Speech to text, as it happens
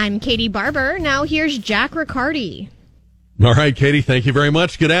I'm Katie Barber. Now here's Jack Riccardi. All right, Katie, thank you very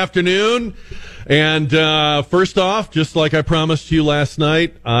much. Good afternoon. And first off, just like I promised you last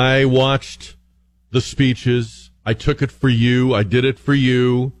night, I watched the speeches. I took it for you. I did it for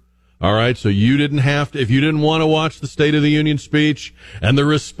you. All right, so you didn't have to, if you didn't want to watch the State of the Union speech and the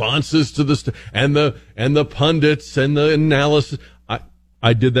responses to the and the pundits and the analysis,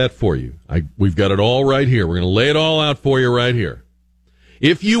 I did that for you. We've got it all right here. We're going to lay it all out for you right here.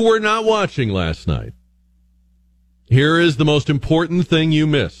 If you were not watching last night, here is the most important thing you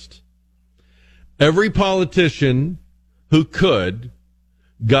missed. Every politician who could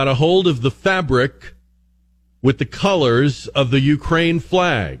got a hold of the fabric with the colors of the Ukraine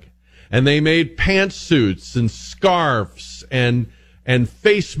flag. And they made pantsuits and scarves and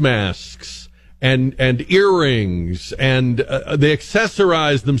face masks and earrings, and they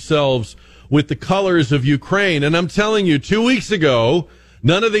accessorized themselves with the colors of Ukraine. And I'm telling you, 2 weeks ago,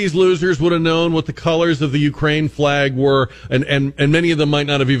 none of these losers would have known what the colors of the Ukraine flag were, and many of them might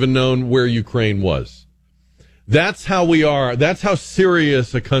not have even known where Ukraine was. That's how we are. That's how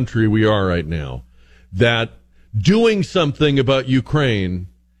serious a country we are right now. That doing something about Ukraine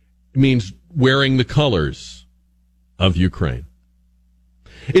means wearing the colors of Ukraine.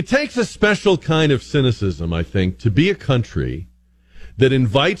 It takes a special kind of cynicism, I think, to be a country that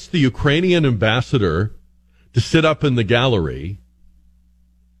invites the Ukrainian ambassador to sit up in the gallery,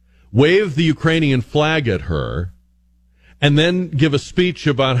 wave the Ukrainian flag at her, and then give a speech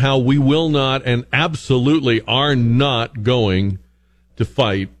about how we will not and absolutely are not going to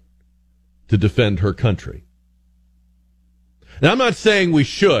fight to defend her country. Now, I'm not saying we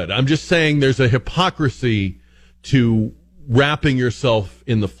should. I'm just saying there's a hypocrisy to wrapping yourself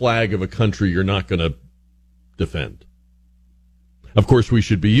in the flag of a country you're not going to defend. Of course, we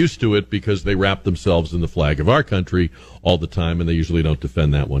should be used to it because they wrap themselves in the flag of our country all the time, and they usually don't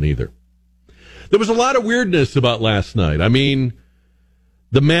defend that one either. There was a lot of weirdness about last night. I mean,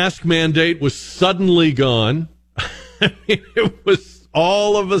 the mask mandate was suddenly gone. I mean, it was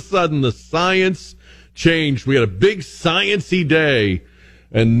all of a sudden the science changed. We had a big science-y day,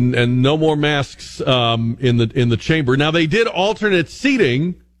 and no more masks in the chamber. Now, they did alternate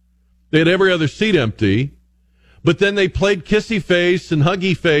seating. They had every other seat empty, but then they played kissy face and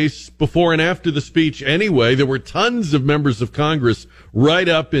huggy face before and after the speech anyway. There were tons of members of Congress right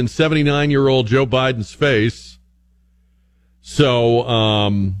up in 79-year-old Joe Biden's face.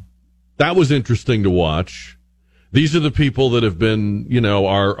 So that was interesting to watch. These are the people that have been,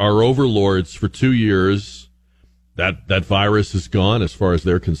 our overlords for 2 years. That virus is gone as far as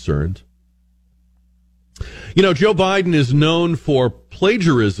they're concerned. Joe Biden is known for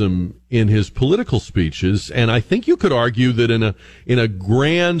plagiarism in his political speeches, and I think you could argue that in a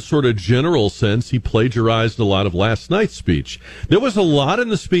grand sort of general sense, he plagiarized a lot of last night's speech. There was a lot in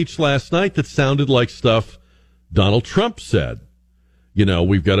the speech last night that sounded like stuff Donald Trump said.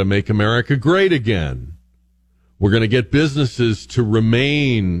 We've got to make America great again. We're going to get businesses to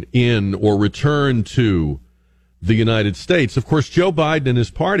remain in or return to the United States. Of course, Joe Biden and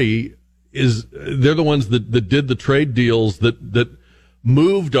his party they're the ones that did the trade deals that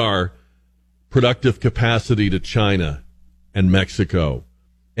moved our productive capacity to China and Mexico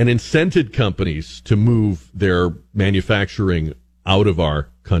and incented companies to move their manufacturing out of our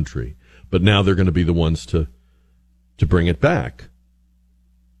country. But now they're going to be the ones to bring it back.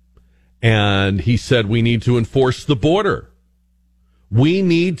 And he said, we need to enforce the border. We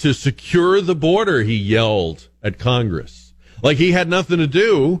need to secure the border, he yelled at Congress. Like he had nothing to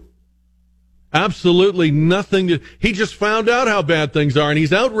do. Absolutely nothing to. He just found out how bad things are, and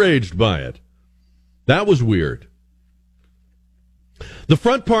he's outraged by it. That was weird. The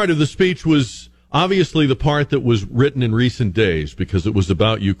front part of the speech was obviously the part that was written in recent days because it was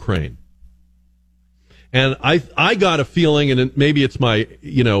about Ukraine. And I got a feeling, and maybe it's my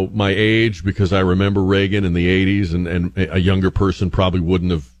age because I remember Reagan in the 80s, and a younger person probably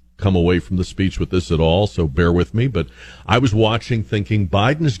wouldn't have come away from the speech with this at all, so bear with me. But I was watching thinking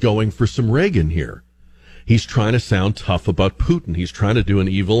Biden is going for some Reagan here. He's trying to sound tough about Putin. He's trying to do an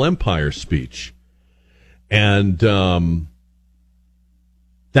evil empire speech. And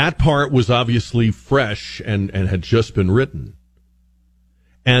that part was obviously fresh and had just been written.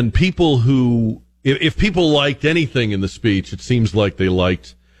 And people who... If people liked anything in the speech, it seems like they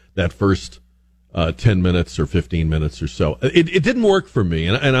liked that first 10 minutes or 15 minutes or so. It didn't work for me,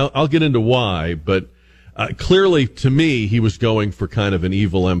 and I'll get into why, but clearly to me, he was going for kind of an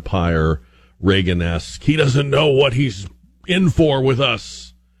evil empire, Reagan-esque. He doesn't know what he's in for with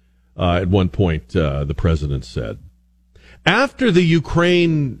us, at one point, the president said. After the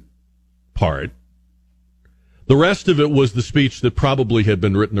Ukraine part, The rest of it was the speech that probably had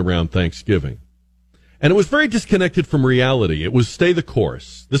been written around Thanksgiving. And it was very disconnected from reality. It was stay the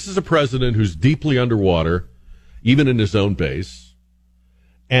course. This is a president who's deeply underwater, even in his own base.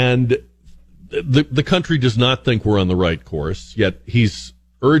 And the country does not think we're on the right course, yet he's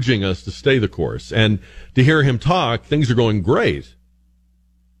urging us to stay the course. And to hear him talk, things are going great.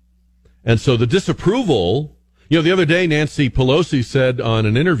 And so the disapproval, the other day Nancy Pelosi said on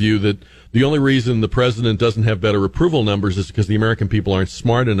an interview that the only reason the president doesn't have better approval numbers is because the American people aren't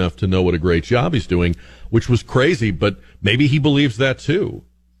smart enough to know what a great job he's doing, which was crazy, but maybe he believes that too,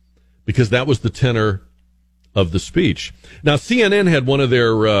 because that was the tenor of the speech. Now, CNN had one of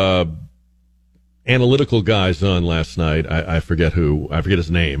their analytical guys on last night. I forget his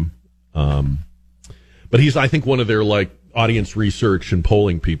name. But he's, I think, one of their audience research and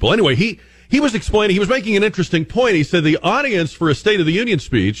polling people. Anyway, he was explaining, he was making an interesting point. He said the audience for a State of the Union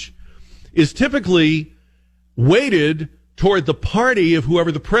speech is typically weighted toward the party of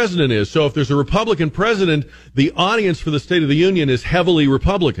whoever the president is. So if there's a Republican president, the audience for the State of the Union is heavily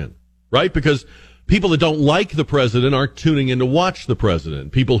Republican, right? Because people that don't like the president aren't tuning in to watch the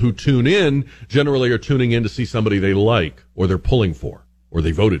president. People who tune in generally are tuning in to see somebody they like, or they're pulling for, or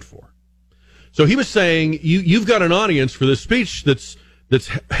they voted for. So he was saying, you've got an audience for this speech that's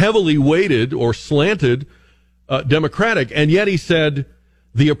heavily weighted or slanted Democratic, and yet he said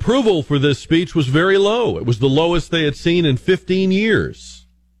the approval for this speech was very low. It was the lowest they had seen in 15 years.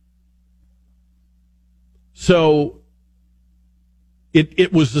 So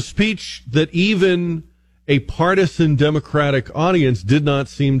it was a speech that even a partisan Democratic audience did not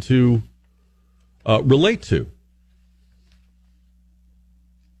seem to relate to.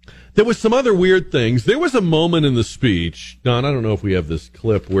 There was some other weird things. There was a moment in the speech, Don, I don't know if we have this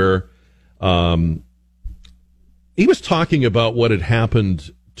clip, where he was talking about what had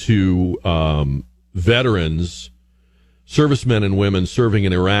happened to veterans, servicemen and women serving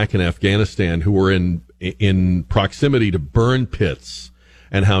in Iraq and Afghanistan who were in proximity to burn pits,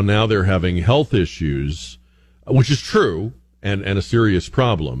 and how now they're having health issues, which is true and a serious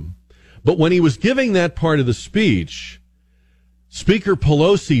problem. But when he was giving that part of the speech, Speaker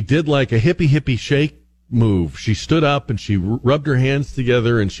Pelosi did like a hippie shake move. She stood up and she rubbed her hands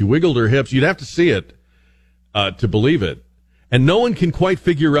together and she wiggled her hips. You'd have to see it to believe it. And no one can quite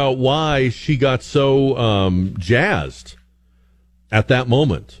figure out why she got so jazzed at that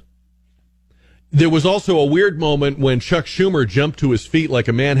moment. There was also a weird moment when Chuck Schumer jumped to his feet like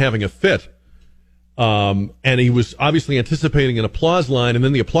a man having a fit. And he was obviously anticipating an applause line, and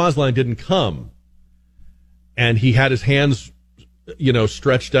then the applause line didn't come. And he had his hands,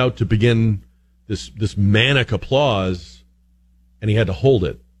 stretched out to begin this manic applause, and he had to hold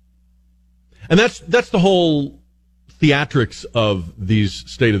it. And that's the whole theatrics of these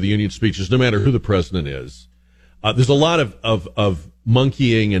State of the Union speeches, no matter who the president is. There's a lot of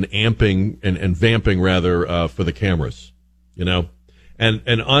monkeying and amping and vamping rather for the cameras,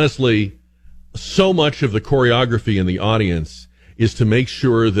 and honestly, so much of the choreography in the audience is to make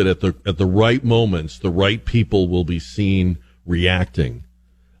sure that at the right moments, the right people will be seen reacting.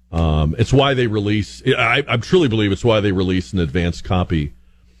 It's why they release. I truly believe it's why they release an advanced copy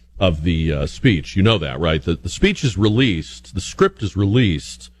of the speech. You know that, right? The speech is released, the script is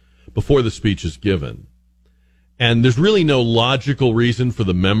released before the speech is given. And there's really no logical reason for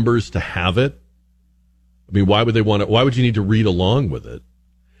the members to have it. I mean, why would they want it? Why would you need to read along with it?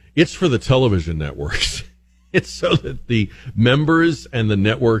 It's for the television networks. It's so that the members and the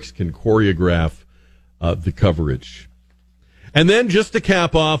networks can choreograph the coverage. And then just to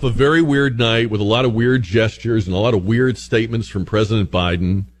cap off a very weird night with a lot of weird gestures and a lot of weird statements from President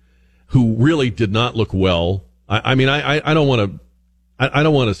Biden, who really did not look well. I mean, I don't want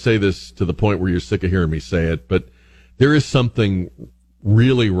to say this to the point where you're sick of hearing me say it, but there is something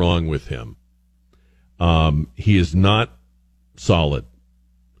really wrong with him. He is not solid.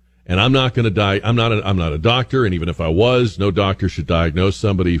 And I'm not going to die. I'm not a doctor. And even if I was, no doctor should diagnose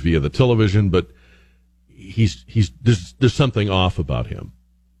somebody via the television, but there's something off about him.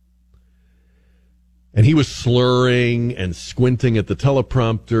 And he was slurring and squinting at the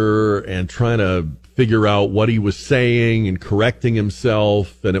teleprompter and trying to figure out what he was saying and correcting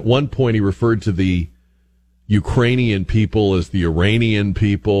himself. And at one point he referred to the Ukrainian people as the Iranian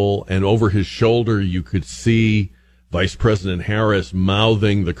people. And over his shoulder you could see Vice President Harris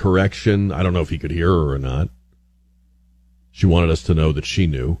mouthing the correction. I don't know if he could hear her or not. She wanted us to know that she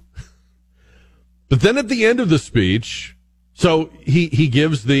knew. But then at the end of the speech, so he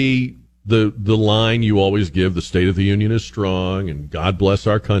gives the line you always give, the State of the Union is strong and God bless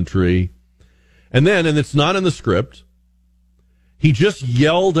our country. And then, and it's not in the script, he just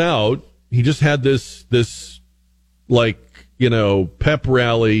yelled out, he just had this pep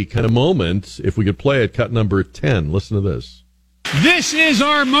rally kind of moment. If we could play it, cut number 10. Listen to this. This is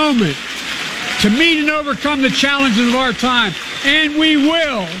our moment to meet and overcome the challenges of our time. And we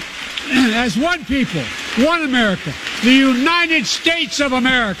will, as one people, one America, the United States of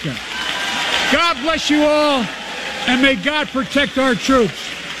America. God bless you all, and may God protect our troops.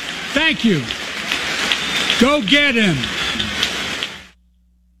 Thank you. Go get him.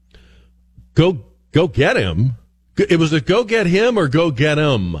 Go get him? It was a go get him or go get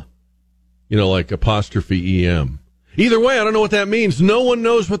him? Like apostrophe EM. Either way, I don't know what that means. No one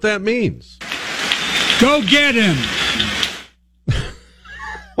knows what that means. Go get him.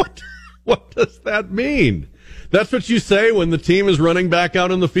 What does that mean? That's what you say when the team is running back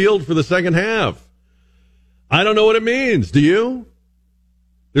out in the field for the second half. I don't know what it means. Do you?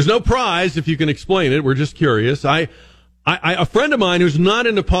 There's no prize if you can explain it. We're just curious. A friend of mine who's not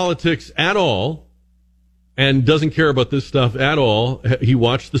into politics at all and doesn't care about this stuff at all, he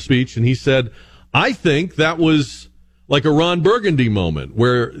watched the speech and he said, I think that was like a Ron Burgundy moment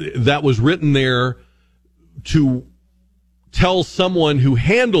where that was written there to tell someone who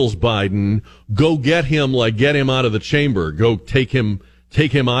handles Biden, go get him, like get him out of the chamber, go take him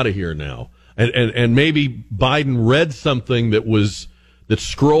out of here now. And maybe Biden read something that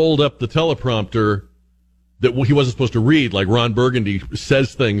scrolled up the teleprompter that he wasn't supposed to read, like Ron Burgundy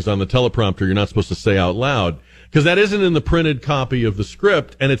says things on the teleprompter you're not supposed to say out loud, because that isn't in the printed copy of the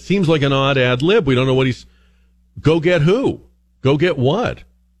script, and it seems like an odd ad lib. We don't know what he's... Go get who? Go get what?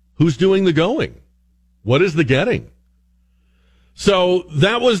 Who's doing the going? What is the getting? So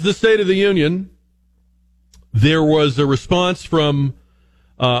that was the State of the Union. There was a response from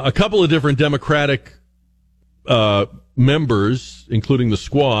a couple of different Democratic members, including the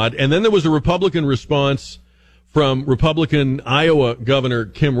Squad, and then there was a Republican response from Republican Iowa Governor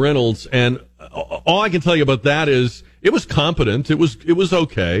Kim Reynolds, and all I can tell you about that is it was competent. It was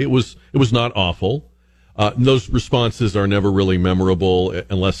okay. It was not awful. Those responses are never really memorable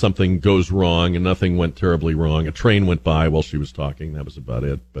unless something goes wrong, and nothing went terribly wrong. A train went by while she was talking. That was about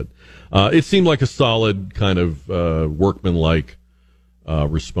it. But it seemed like a solid kind of workmanlike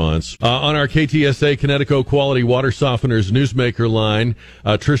response. On our KTSA Connecticut Quality Water Softeners Newsmaker line,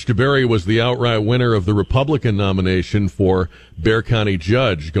 Trish DeBerry was the outright winner of the Republican nomination for Bexar County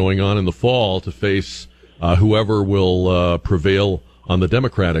Judge going on in the fall to face whoever will prevail on the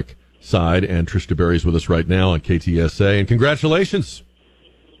Democratic side. And Trish DeBerry is with us right now on KTSA. And congratulations.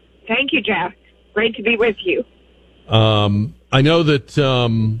 Thank you, Jack. Great to be with you. I know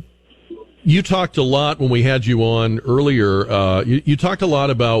that you talked a lot when we had you on earlier. You talked a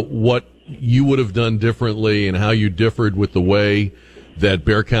lot about what you would have done differently and how you differed with the way that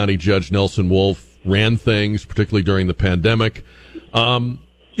Bexar County Judge Nelson Wolff ran things, particularly during the pandemic.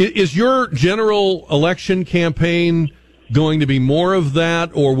 Is your general election campaign going to be more of that,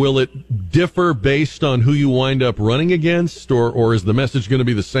 or will it differ based on who you wind up running against, or is the message going to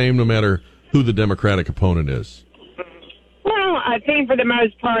be the same no matter who the Democratic opponent is? Well, I think for the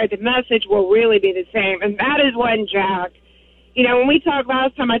most part, the message will really be the same, and that is one, Jack. When we talked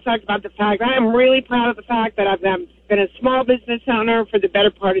last time, I talked about the fact I am really proud of the fact that I've been a small business owner for the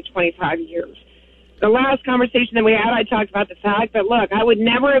better part of 25 years. The last conversation that we had, I talked about the fact that, look, I would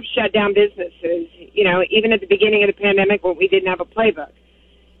never have shut down businesses, even at the beginning of the pandemic when we didn't have a playbook.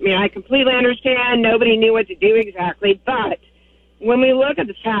 I mean, I completely understand nobody knew what to do exactly, but when we look at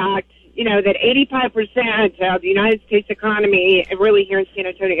the fact, that 85% of the United States economy, and really here in San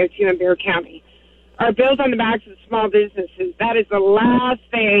Antonio, too, in Bexar County, are built on the backs of small businesses, that is the last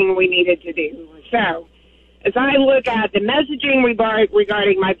thing we needed to do. So, as I look at the messaging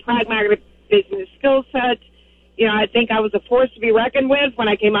regarding my pragmatic business skill set, I think I was a force to be reckoned with when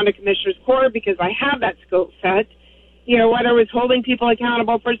I came onto Commissioner's Court because I have that skill set. Whether it was holding people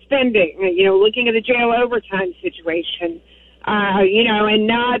accountable for spending, looking at the jail overtime situation, and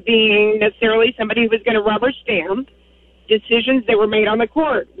not being necessarily somebody who was going to rubber stamp decisions that were made on the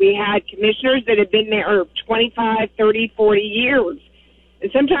court. We had commissioners that had been there 25, 30, 40 years.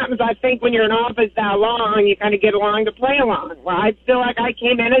 And sometimes I think when you're in office that long, you kind of get along to play along. Well, I feel like I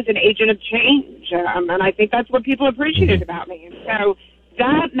came in as an agent of change, and I think that's what people appreciated about me. And so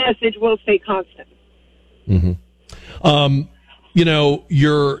that message will stay constant. Mm-hmm.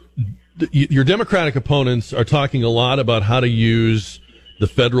 Your Democratic opponents are talking a lot about how to use the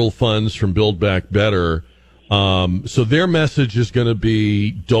federal funds from Build Back Better. So their message is going to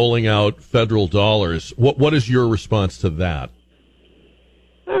be doling out federal dollars. What is your response to that?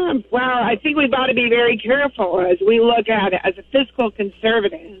 Well, I think we've got to be very careful as we look at it as a fiscal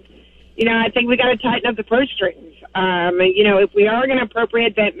conservative. I think we got to tighten up the purse strings. If we are going to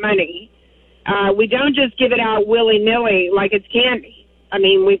appropriate that money, We don't just give it out willy-nilly like it's candy. I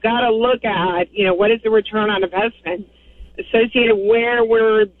mean, we've got to look at, what is the return on investment associated where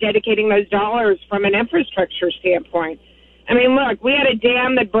we're dedicating those dollars from an infrastructure standpoint. I mean, look, we had a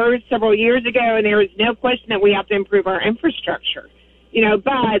dam that burst several years ago, and there is no question that we have to improve our infrastructure.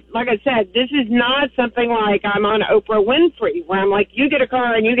 But like I said, this is not something like I'm on Oprah Winfrey, where I'm like, you get a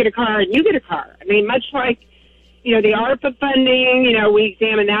car and you get a car and you get a car. I mean, much like, the ARPA funding, we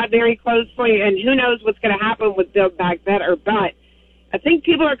examine that very closely, and who knows what's going to happen with Build Back Better. But I think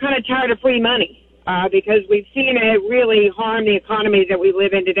people are kind of tired of free money because we've seen it really harm the economy that we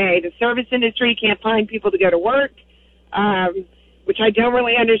live in today. The service industry can't find people to go to work, which I don't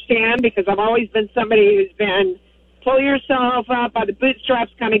really understand because I've always been somebody who's been pull yourself up by the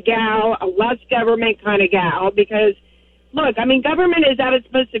bootstraps kind of gal, a less government kind of gal, because, look, I mean, government is at its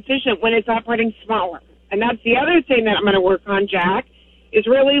most efficient when it's operating smaller. And that's the other thing that I'm going to work on, Jack, is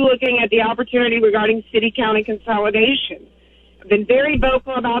really looking at the opportunity regarding city-county consolidation. I've been very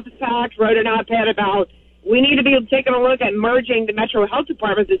vocal about the fact, wrote an op-ed about we need to be taking a look at merging the Metro Health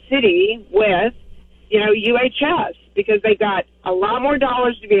Department of the city with, UHS, because they've got a lot more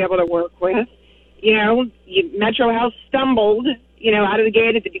dollars to be able to work with. Metro Health stumbled, out of the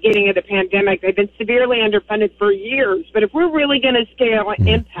gate at the beginning of the pandemic. They've been severely underfunded for years. But if we're really going to scale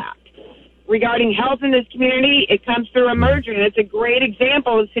impact regarding health in this community, it comes through a merger, and it's a great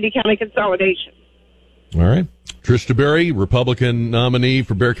example of city-county consolidation. All right. Trista Berry, Republican nominee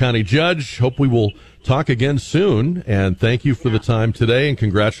for Bexar County Judge. Hope we will talk again soon. And thank you for the time today, and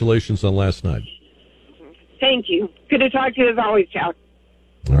congratulations on last night. Thank you. Good to talk to you as always, Chuck.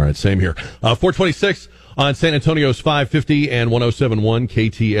 All right, same here. 426 on San Antonio's 550 and 107.1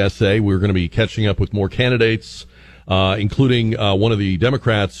 KTSA. We're going to be catching up with more candidates, including one of the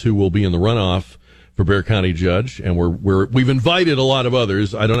Democrats who will be in the runoff for Bexar County Judge, and we've invited a lot of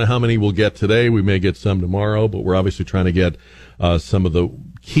others. I don't know how many we'll get today. We may get some tomorrow, but we're obviously trying to get some of the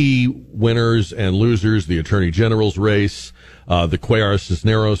key winners and losers, the Attorney General's race, the Cuellar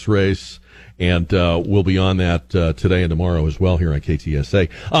Cisneros race. And we'll be on that today and tomorrow as well here on KTSA.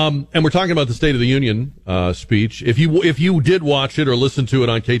 And we're talking about the State of the Union speech. If you did watch it or listen to it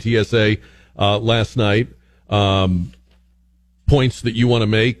on KTSA last night, points that you want to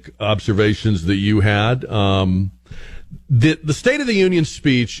make, observations that you had, the State of the Union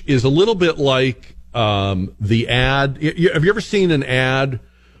speech is a little bit like the ad. Have you ever seen an ad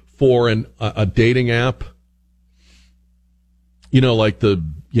for a dating app? Like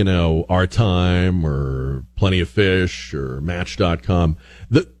Our Time or Plenty of Fish or Match.com.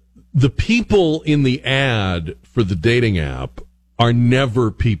 The people in the ad for the dating app are never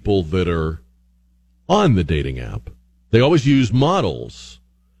people that are on the dating app. They always use models.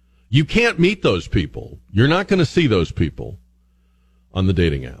 You can't meet those people. You're not going to see those people on the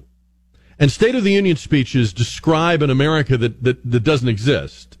dating app. And State of the Union speeches describe an America that doesn't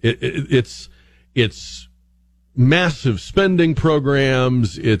exist. It's massive spending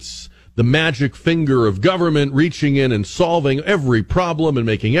programs. It's the magic finger of government reaching in and solving every problem and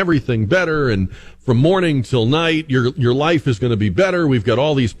making everything better. And from morning till night, your life is going to be better. We've got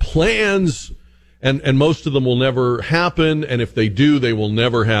all these plans, and most of them will never happen. And if they do, they will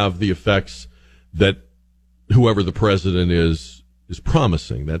never have the effects that whoever the president is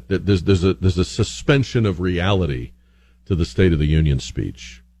promising. That there's a suspension of reality to the State of the Union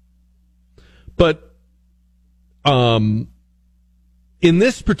speech. But in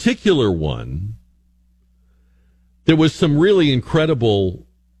this particular one, there was some really incredible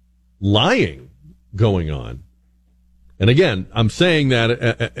lying going on. And again, I'm saying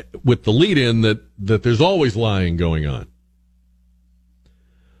that with the lead-in that there's always lying going on.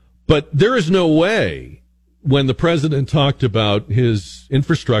 But there is no way, when the president talked about his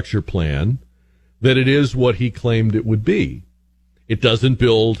infrastructure plan, that it is what he claimed it would be. It doesn't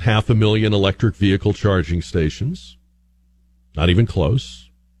build 500,000 electric vehicle charging stations. Not even close.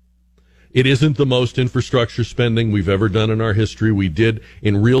 It isn't the most infrastructure spending we've ever done in our history. We did,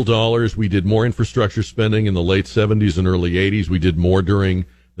 in real dollars, we did more infrastructure spending in the late 70s and early 80s. We did more during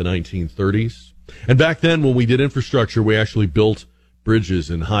the 1930s. And back then, when we did infrastructure, we actually built bridges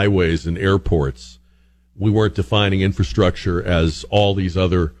and highways and airports. We weren't defining infrastructure as all these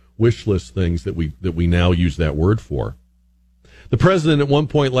other wish list things that we now use that word for. The president at one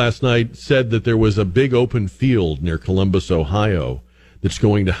point last night said that there was a big open field near Columbus, Ohio, that's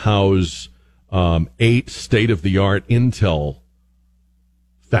going to house 8 state-of-the-art Intel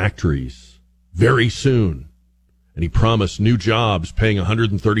factories very soon. And he promised new jobs paying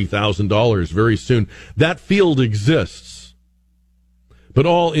 $130,000 very soon. That field exists. But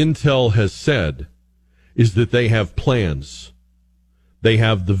all Intel has said is that they have plans. They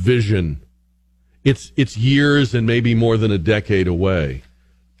have the vision. it's years and maybe more than a decade away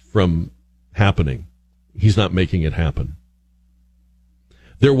from happening. He's not making it happen.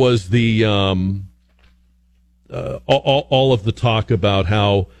 There was the all of the talk about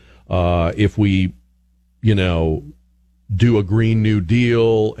how if we, do a Green New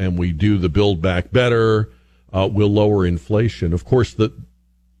Deal and we do the Build Back Better, we'll lower inflation. Of course, the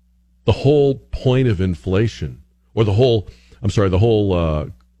whole point of inflation, or the whole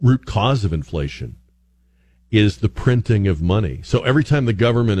root cause of inflation, is the printing of money. So every time the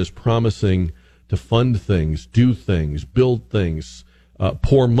government is promising to fund things, do things, build things,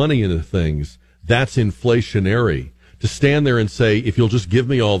 pour money into things, that's inflationary. To stand there and say, if you'll just give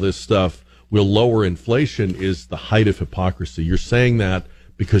me all this stuff, we'll lower inflation, is the height of hypocrisy. You're saying that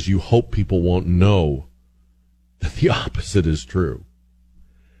because you hope people won't know that the opposite is true.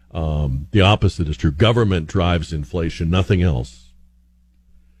 The opposite is true. Government drives inflation, nothing else.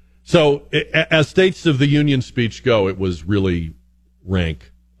 So, as States of the Union speech go, it was really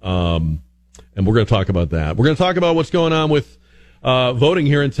rank. And we're going to talk about that. We're going to talk about what's going on with voting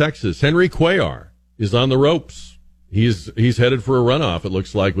here in Texas. Henry Cuellar is on the ropes. He's headed for a runoff, it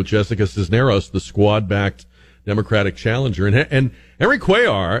looks like, with Jessica Cisneros, the squad-backed Democratic challenger. And Henry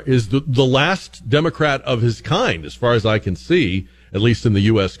Cuellar is the last Democrat of his kind, as far as I can see, at least in the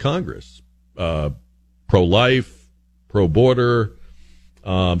U.S. Congress. Pro-life, pro-border.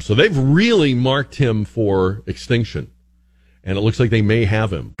 So they've really marked him for extinction. And it looks like they may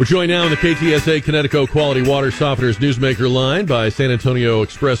have him. We're joined now on the KTSA Connecticut Quality Water Softeners Newsmaker line by San Antonio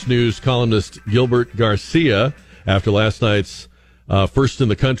Express News columnist Gilbert Garcia after last night's first in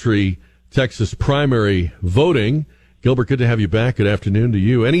the country Texas primary voting. Gilbert, good to have you back. Good afternoon to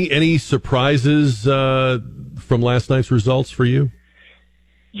you. Any surprises from last night's results for you?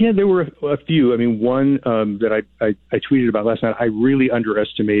 Yeah, there were a few. I mean, one that I tweeted about last night, I really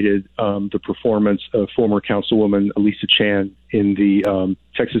underestimated the performance of former Councilwoman Elisa Chan in the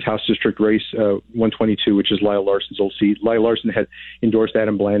Texas House District race 122, which is Lyle Larson's old seat. Lyle Larson had endorsed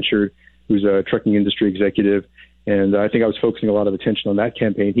Adam Blanchard, who's a trucking industry executive, and I think I was focusing a lot of attention on that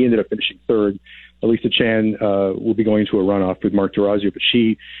campaign. He ended up finishing third. Elisa Chan will be going to a runoff with Mark DeRazio, but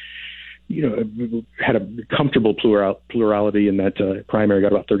she had a comfortable plurality in that primary,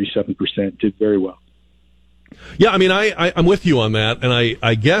 got about 37%, did very well. Yeah, I mean, I'm with you on that, and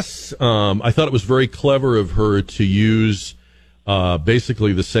I guess I thought it was very clever of her to use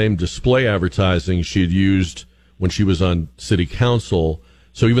basically the same display advertising she had used when she was on city council.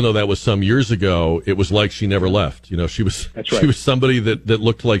 So even though that was some years ago, it was like she never left. She was That's right. She was somebody that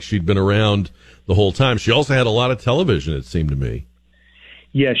looked like she'd been around the whole time. She also had a lot of television, it seemed to me.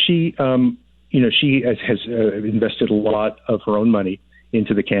 Yeah, she she has invested a lot of her own money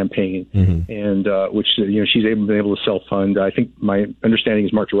into the campaign, and which she's been able to self-fund. I think my understanding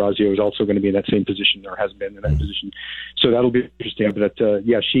is Mark DeRazio is also going to be in that same position, or has been in that position. So that'll be interesting. But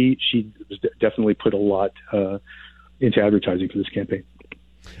she definitely put a lot into advertising for this campaign.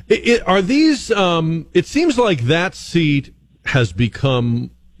 Are these? It seems like that seat has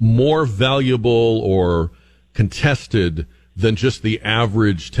become more valuable or contested than just the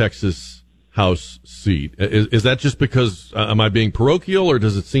average Texas House seat. Is that just because, am I being parochial, or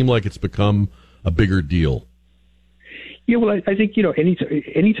does it seem like it's become a bigger deal? Yeah, well, I think,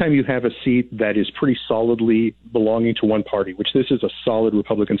 anytime you have a seat that is pretty solidly belonging to one party, which this is a solid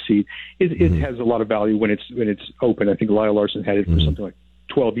Republican seat, it has a lot of value when it's open. I think Lyle Larson had it for something like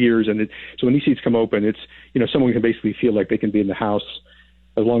 12 years. And so when these seats come open, it's, someone can basically feel like they can be in the House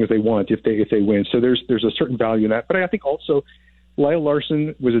as long as they want if they win. So there's a certain value in that. But I think also Lyle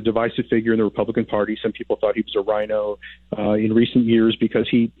Larson was a divisive figure in the Republican Party. Some people thought he was a rhino in recent years because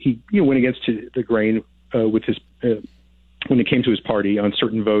he went against the grain with his when it came to his party on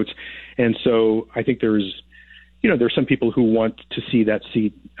certain votes. And so I think there's some people who want to see that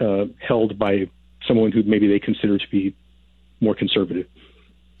seat held by someone who maybe they consider to be more conservative.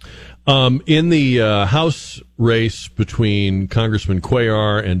 In the House race between Congressman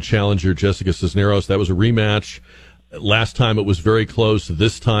Cuellar and challenger Jessica Cisneros, that was a rematch. Last time it was very close.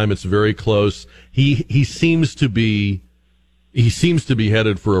 This time it's very close. He seems to be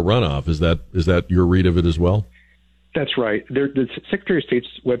headed for a runoff. Is that your read of it as well? That's right. The Secretary of State's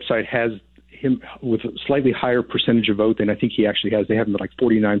website has him with a slightly higher percentage of vote than I think he actually has. They have him at like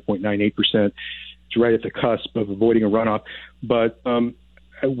 49.98%. It's right at the cusp of avoiding a runoff. But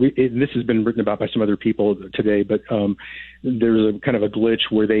this has been written about by some other people today, but there's a kind of a glitch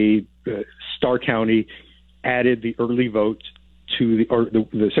where Starr County added the early vote to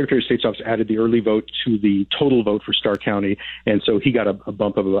the Secretary of State's office added the early vote to the total vote for Starr County, and so he got a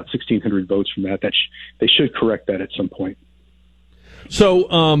bump of about 1,600 votes from that. They should correct that at some point.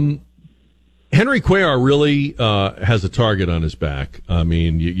 So Henry Cuellar really has a target on his back. I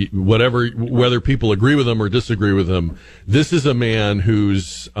mean, whether people agree with him or disagree with him, this is a man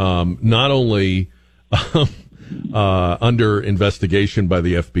who's not only under investigation by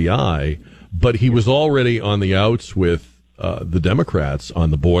the FBI, but he was already on the outs with the Democrats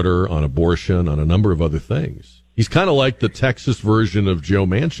on the border, on abortion, on a number of other things. He's kind of like the Texas version of Joe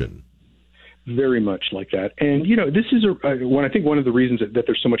Manchin. Very much like that. And, this is I think one of the reasons that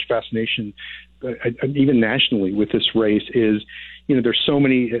there's so much fascination, even nationally, with this race is, there's so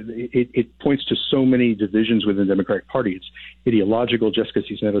many, it points to so many divisions within the Democratic Party. It's ideological. Jessica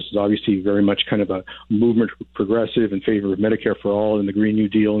Cisneros is obviously very much kind of a movement progressive in favor of Medicare for all and the Green New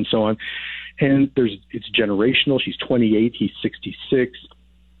Deal and so on. And it's generational. She's 28, he's 66.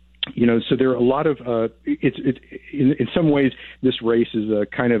 So there are a lot of, in some ways, this race is a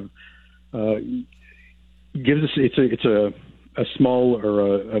kind of, gives us it's a small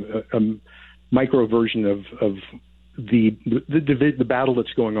or a micro version of the battle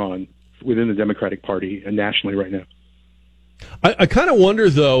that's going on within the Democratic Party and nationally right now. I kind of wonder,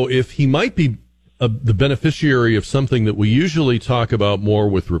 though, if he might be the beneficiary of something that we usually talk about more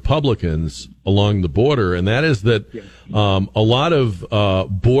with Republicans along the border, and that is that a lot of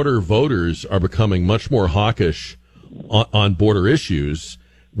border voters are becoming much more hawkish on border issues,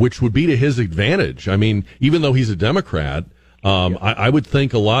 which would be to his advantage. I mean, even though he's a Democrat, I would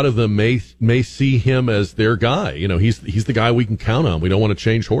think a lot of them may see him as their guy. He's the guy we can count on. We don't want to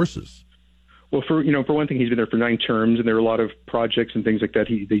change horses. Well, for one thing, he's been there for 9 terms, and there are a lot of projects and things like that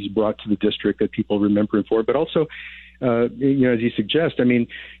he's brought to the district that people remember him for. But also, as you suggest, I mean,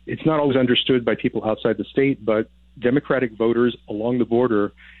 it's not always understood by people outside the state, but Democratic voters along the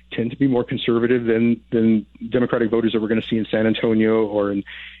border tend to be more conservative than Democratic voters that we're going to see in San Antonio or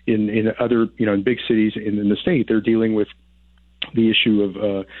in other, in big cities in the state. They're dealing with the issue of,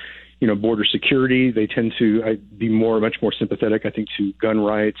 border security. They tend to be much more sympathetic, I think, to gun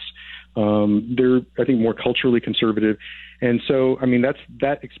rights. They're, I think, more culturally conservative. And so, I mean,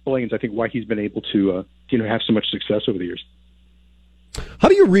 that explains, I think, why he's been able to, have so much success over the years. How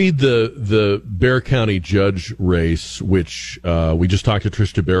do you read the Bexar County judge race, which we just talked to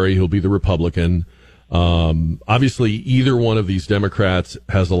Trish DeBerry, who'll be the Republican? Obviously, either one of these Democrats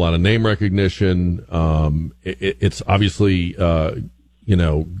has a lot of name recognition. It's obviously, going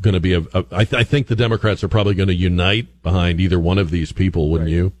to be I think the Democrats are probably going to unite behind either one of these people, wouldn't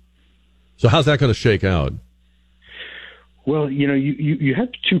you? So how's that going to shake out? Well, you have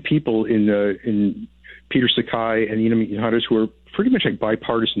 2 people in Peter Sakai and Ina Mijares who are pretty much like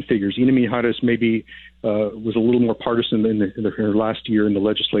bipartisan figures. Ina Mijares maybe was a little more partisan in her last year in the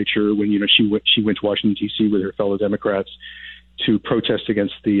legislature when she went to Washington D.C. with her fellow Democrats to protest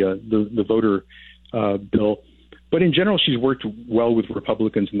against the voter bill. But in general, she's worked well with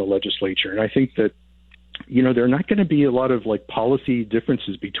Republicans in the legislature, and I think that there are not going to be a lot of policy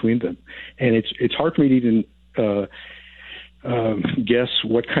differences between them, and it's hard for me to even guess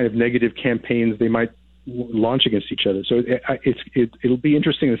what kind of negative campaigns they might launch against each other. So it'll be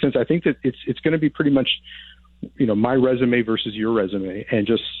interesting in the sense I think that it's going to be pretty much my resume versus your resume, and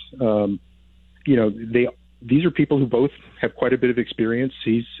just these are people who both have quite a bit of experience.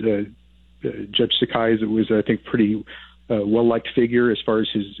 Judge Sakai was I think pretty well liked figure as far as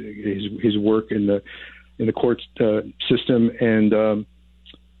his work in the court system, and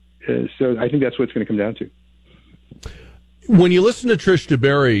so I think that's what it's going to come down to. When you listen to Trish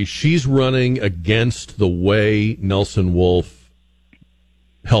DeBerry, she's running against the way Nelson Wolff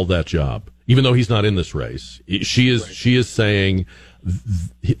held that job, even though he's not in this race. She is saying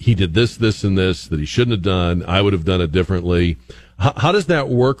he did this, and this that he shouldn't have done. I would have done it differently. How does that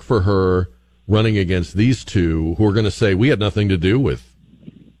work for her running against these two who are going to say we had nothing to do with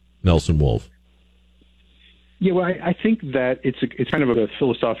Nelson Wolff? Yeah, well, I think that it's kind of a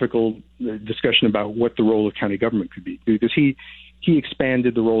philosophical discussion about what the role of county government could be, because he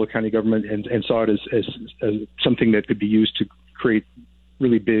expanded the role of county government and saw it as something that could be used to create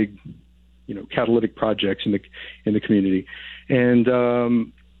really big, catalytic projects in the community, and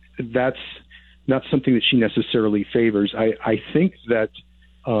that's not something that she necessarily favors. I think that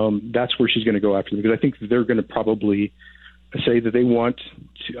that's where she's going to go after them, because I think they're going to probably say that they want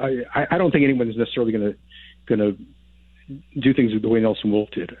to. I don't think anyone is necessarily going to do things the way Nelson Wolff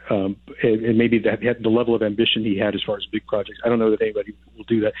did, and maybe that the level of ambition he had as far as big projects. I don't know that anybody will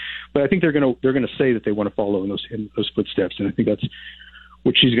do that, but I think they're going to say that they want to follow in those footsteps, and I think that's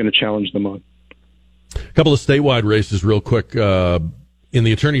what she's going to challenge them on. A couple of statewide races, real quick. In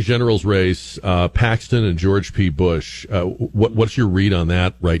the Attorney General's race, Paxton and George P. Bush. What's your read on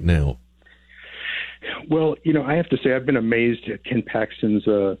that right now? Well, I have to say I've been amazed at Ken Paxton's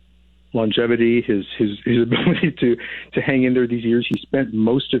longevity, his ability to hang in there these years. He spent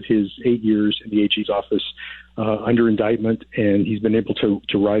most of his 8 years in the AG's office under indictment, and he's been able to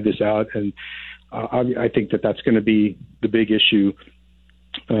ride this out. And I think that's going to be the big issue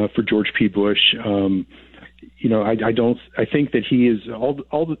for George P. Bush. I think that he is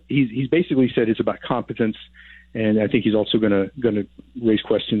he's basically said it's about competence, and I think he's also going to raise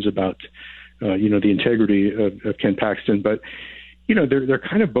questions about the integrity of Ken Paxton. But they're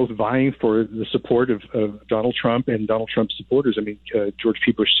kind of both vying for the support of Donald Trump and Donald Trump's supporters. I mean, George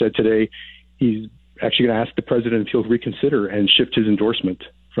P. Bush said today he's actually going to ask the president if he'll reconsider and shift his endorsement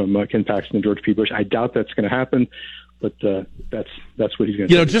from Ken Paxton and George P. Bush. I doubt that's going to happen, but that's what he's going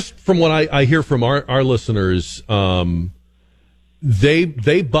to do. Just from what I hear from our listeners,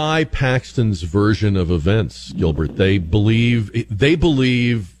 they buy Paxton's version of events, Gilbert. They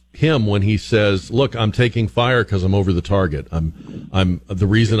believe him when he says, "Look, I'm taking fire because I'm over the target. I'm the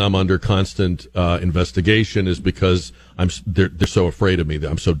reason I'm under constant investigation is because they're so afraid of me. That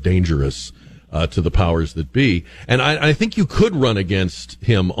I'm so dangerous to the powers that be." And I think you could run against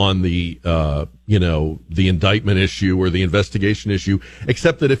him on the the indictment issue or the investigation issue,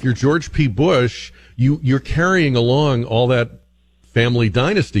 except that if you're George P. Bush, you're carrying along all that family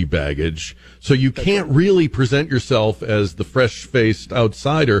dynasty baggage, so you can't really present yourself as the fresh-faced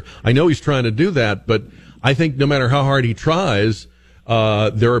outsider. I know he's trying to do that, but I think no matter how hard he tries,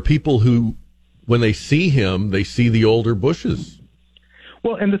 there are people who, when they see him, they see the older Bushes.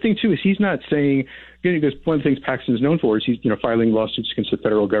 Well, and the thing, too, is he's not saying, because one of the things Paxton's known for is he's filing lawsuits against the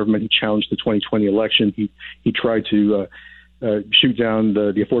federal government. He challenged the 2020 election. He tried to shoot down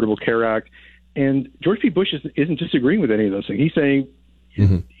the Affordable Care Act. And George P. Bush isn't disagreeing with any of those things. He's saying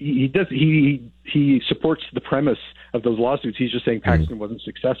he supports the premise of those lawsuits. He's just saying Paxton wasn't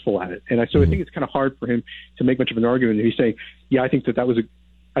successful at it. And so I think it's kind of hard for him to make much of an argument. He's saying, I think I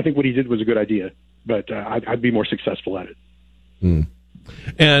think what he did was a good idea, but I'd be more successful at it. Mm.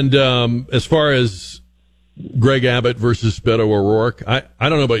 And as far as Greg Abbott versus Beto O'Rourke, I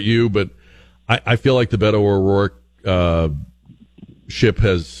don't know about you, but I feel like the Beto O'Rourke ship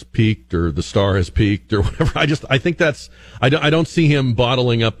has peaked, or the star has peaked, or whatever. I think that's, I don't see him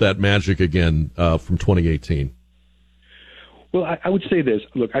bottling up that magic again from 2018. Well, I would say this.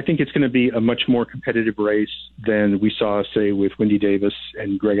 Look, I think it's going to be a much more competitive race than we saw, say, with Wendy Davis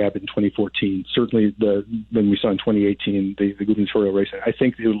and Greg Abbott in 2014. Certainly than we saw in 2018, the gubernatorial race. I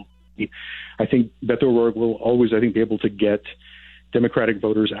think Beto O'Rourke will always, be able to get Democratic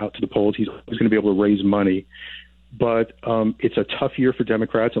voters out to the polls. He's always going to be able to raise money. But it's a tough year for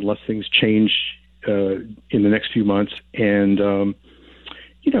Democrats unless things change in the next few months. And,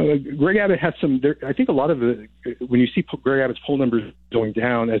 Greg Abbott has some – I think a lot of when you see Greg Abbott's poll numbers going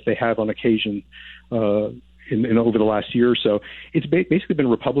down, as they have on occasion in over the last year or so, it's basically been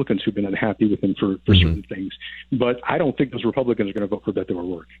Republicans who've been unhappy with him for certain things. But I don't think those Republicans are going to vote for Beto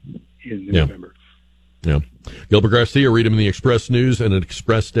O'Rourke in November. Yeah. Gilbert Garcia, read him in the Express News and at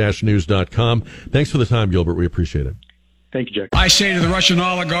express-news.com. Thanks for the time, Gilbert. We appreciate it. Thank you, Jack. I say to the Russian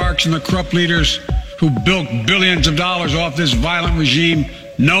oligarchs and the corrupt leaders who built billions of dollars off this violent regime,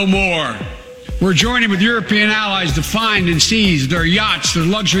 no more. We're joining with European allies to find and seize their yachts, their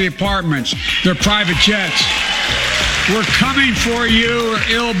luxury apartments, their private jets. We're coming for your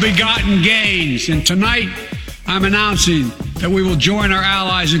ill-begotten gains. And tonight, I'm announcing that we will join our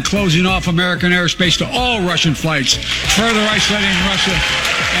allies in closing off American airspace to all Russian flights, further isolating Russia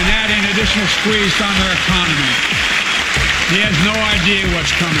and adding additional squeeze on their economy. He has no idea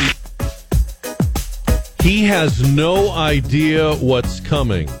what's coming. He has no idea what's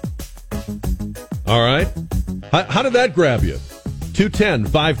coming. All right. How did that grab you?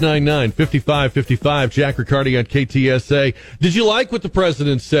 210-599-5555. Jack Riccardi on KTSA. Did you like what the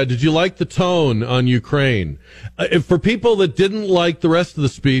president said? Did you like the tone on Ukraine? For people that didn't like the rest of the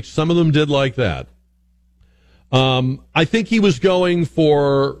speech, some of them did like that. I think he was going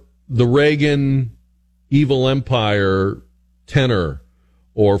for the Reagan evil empire tenor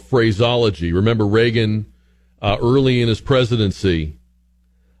or phraseology. Remember Reagan, early in his presidency,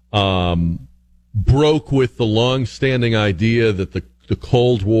 broke with the long-standing idea that the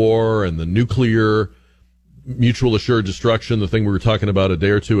Cold War and the nuclear mutual assured destruction, the thing we were talking about a day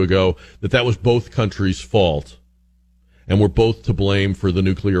or two ago, that was both countries' fault, and we're both to blame for the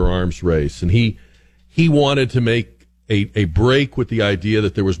nuclear arms race. And he wanted to make a break with the idea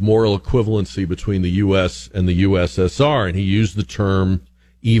that there was moral equivalency between the U.S. and the USSR, and he used the term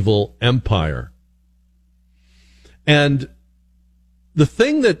evil empire. And the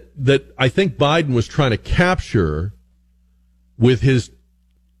thing that I think Biden was trying to capture with his,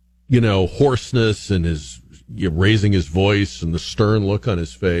 hoarseness and his raising his voice and the stern look on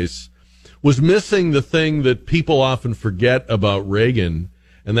his face was missing the thing that people often forget about Reagan,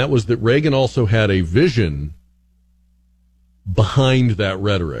 and that was that Reagan also had a vision behind that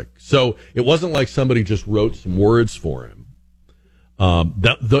rhetoric. So it wasn't like somebody just wrote some words for him.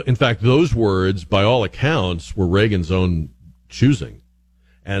 In fact, those words, by all accounts, were Reagan's own choosing.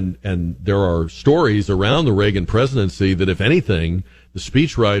 And there are stories around the Reagan presidency that, if anything, the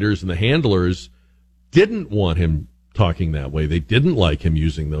speechwriters and the handlers didn't want him talking that way. They didn't like him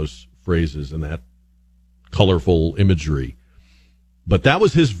using those phrases and that colorful imagery. But that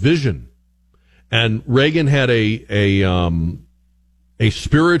was his vision. And Reagan had a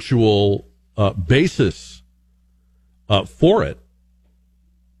spiritual basis for it,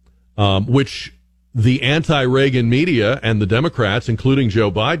 which the anti-Reagan media and the Democrats, including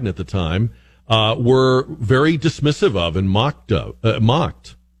Joe Biden at the time, were very dismissive of and mocked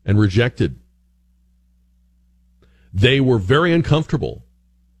and rejected. They were very uncomfortable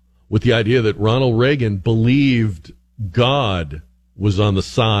with the idea that Ronald Reagan believed God was on the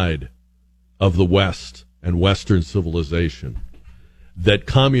side of the West and Western civilization, that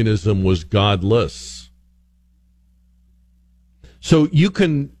communism was godless. So you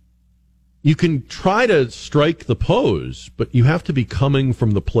can try to strike the pose, but you have to be coming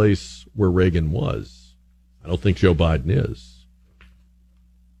from the place where Reagan was. I don't think Joe Biden is.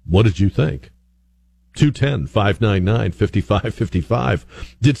 What did you think? 210-599-5555.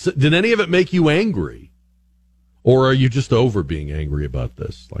 Did any of it make you angry? Or are you just over being angry about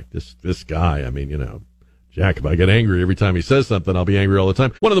this? Like this guy, I mean, you know, Jack, if I get angry every time he says something, I'll be angry all the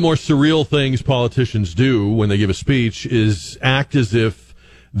time. One of the more surreal things politicians do when they give a speech is act as if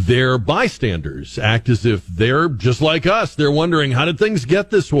they're bystanders, act as if they're just like us. They're wondering, how did things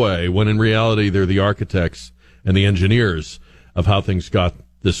get this way? When in reality, they're the architects and the engineers of how things got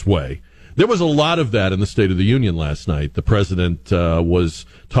this way. There was a lot of that in the State of the Union last night. The president was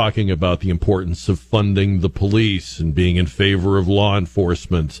talking about the importance of funding the police and being in favor of law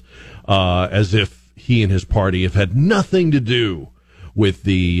enforcement, as if he and his party have had nothing to do with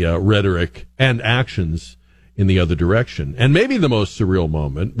the rhetoric and actions in the other direction. And maybe the most surreal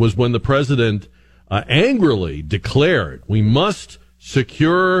moment was when the president angrily declared, we must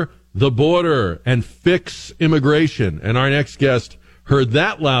secure the border and fix immigration. And our next guest heard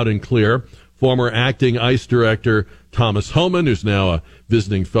that loud and clear. Former acting ICE director Thomas Homan, who's now a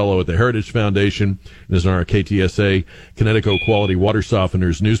visiting fellow at the Heritage Foundation and is on our KTSA Connecticut Quality Water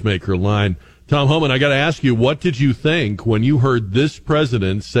Softeners Newsmaker line. Tom Homan, I got to ask you, what did you think when you heard this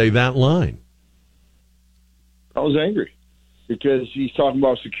president say that line? I was angry because he's talking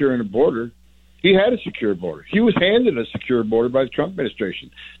about securing the border. He had a secure border. He was handed a secure border by the Trump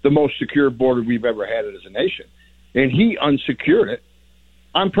administration, the most secure border we've ever had as a nation. And he unsecured it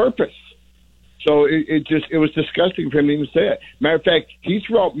on purpose. So it was disgusting for him to even say it. Matter of fact, he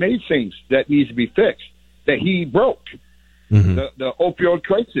threw out many things that needs to be fixed that he broke. Mm-hmm. The opioid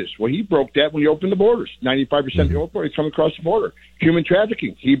crisis, well, he broke that when he opened the borders. 95% of the opioids come across the border. Human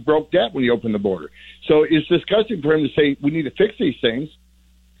trafficking, he broke that when he opened the border. So it's disgusting for him to say we need to fix these things,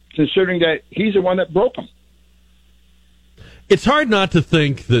 considering that he's the one that broke them. It's hard not to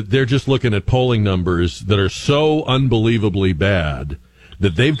think that they're just looking at polling numbers that are so unbelievably bad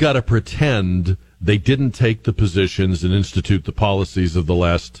that they've got to pretend they didn't take the positions and institute the policies of the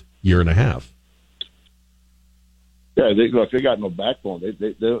last year and a half. Yeah, they got no backbone. They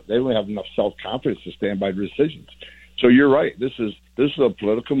don't have enough self-confidence to stand by their decisions. So you're right. This is a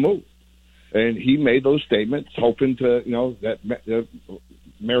political move, and he made those statements hoping to, that the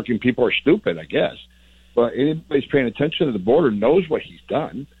American people are stupid, I guess. But anybody's paying attention to the border knows what he's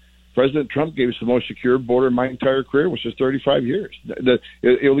done. President Trump gave us the most secure border in my entire career, which is 35 years. The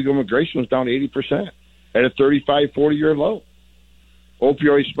illegal immigration was down 80% at a 35, 40-year low.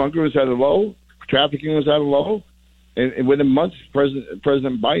 Opioid smuggling was at a low. Trafficking was at a low. And within months,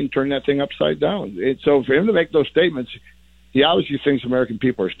 President Biden turned that thing upside down. And so for him to make those statements, he obviously thinks American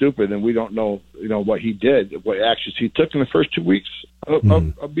people are stupid, and we don't know, what he did, what actions he took in the first 2 weeks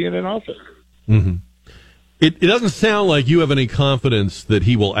of being in office. Mm-hmm. It doesn't sound like you have any confidence that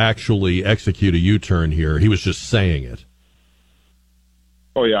he will actually execute a U-turn here. He was just saying it.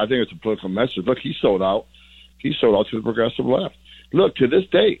 Oh, yeah, I think it's a political message. Look, he sold out. He sold out to the progressive left. Look, to this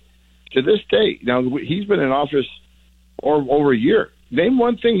day, now he's been in office over a year. Name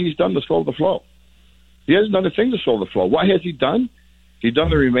one thing he's done to slow the flow. He hasn't done a thing to slow the flow. What has he done? He's done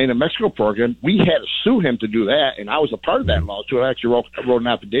the Remain in Mexico program. We had to sue him to do that, and I was a part of that law, too. I actually wrote an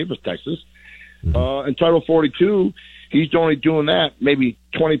affidavit in Texas. In Title 42, he's only doing that maybe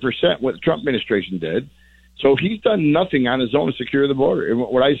 20% what the Trump administration did. So he's done nothing on his own to secure the border. And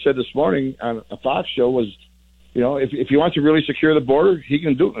what I said this morning on a Fox show was, if he wants to really secure the border, he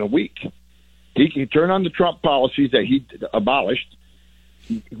can do it in a week. He can turn on the Trump policies that he abolished,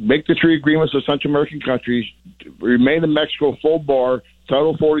 make the trade agreements with Central American countries, remain in Mexico full bore,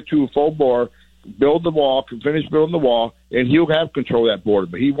 Title 42 full bore, build the wall, finish building the wall, and he'll have control of that border,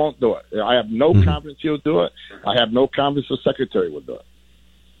 but he won't do it. I have no confidence he'll do it. I have no confidence the Secretary will do it.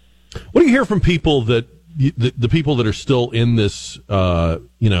 What do you hear from people that the people that are still in this,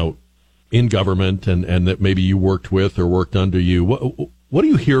 in government and that maybe you worked with or worked under you? What do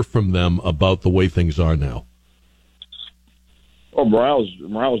you hear from them about the way things are now? Well, morale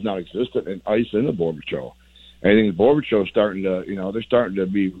is non-existent in ICE and the Border Patrol. I think the Border Patrol is starting to, they're starting to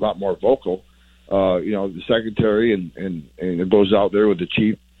be a lot more vocal. The Secretary and it goes out there with the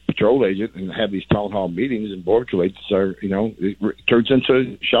chief patrol agent and have these town hall meetings, and Border Patrol agents are, it turns into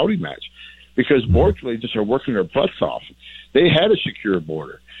a shouting match because Border Patrol agents are working their butts off. They had a secure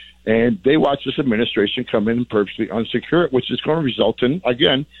border, and they watched this administration come in and purposely unsecure it, which is going to result in,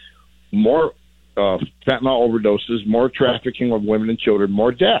 again, more fentanyl overdoses, more trafficking of women and children,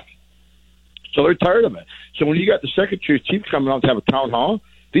 more death. So they're tired of it. So when you got the Secretary of Chief coming out to have a town hall,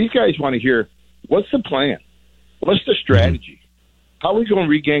 these guys want to hear, what's the plan? What's the strategy? How are we going to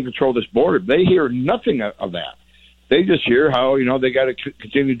regain control of this border? They hear nothing of that. They just hear how, they got to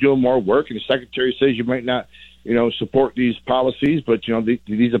continue doing more work, and the Secretary says you might not, support these policies, but,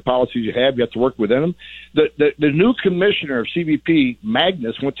 these are policies you have to work within them. The new commissioner of CBP,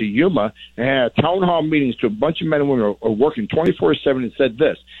 Magnus, went to Yuma and had town hall meetings to a bunch of men and women who are working 24/7 and said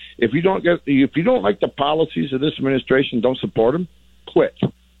this: if you don't like the policies of this administration, don't support them, quit.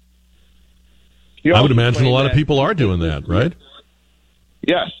 I would imagine a lot of people are doing that, right?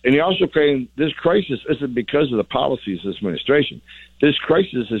 Yes, and he also claimed this crisis isn't because of the policies of this administration. This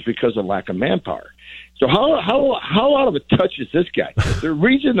crisis is because of lack of manpower. So how out of touch is this guy? The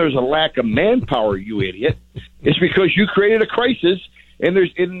reason there's a lack of manpower, you idiot, is because you created a crisis, and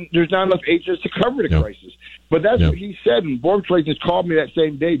there's not enough agents to cover the crisis. But that's what he said, and Border Patrol agents called me that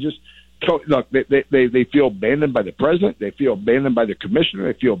same day. Look, they feel abandoned by the president. They feel abandoned by the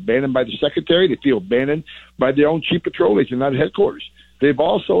commissioner. They feel abandoned by the secretary. They feel abandoned by their own chief patrol agent at headquarters. They've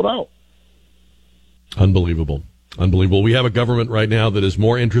all sold out. Unbelievable. We have a government right now that is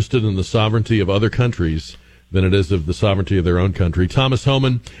more interested in the sovereignty of other countries than it is of the sovereignty of their own country. Thomas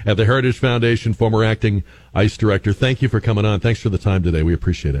Homan at the Heritage Foundation, former acting ICE director. Thank you for coming on. Thanks for the time today. We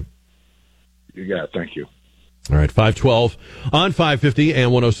appreciate it. You got it. Thank you. All right, 512 on 550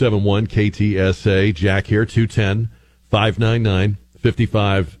 and 107.1 KTSA. Jack here,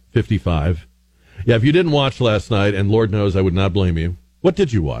 210-599-5555. Yeah, if you didn't watch last night, and Lord knows I would not blame you, what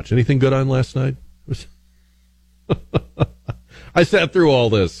did you watch? Anything good on last night? I sat through all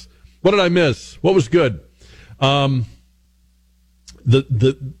this. What did I miss? What was good? The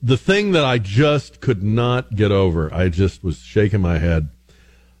thing that I just could not get over, I just was shaking my head.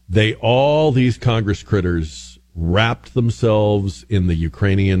 All these Congress critters wrapped themselves in the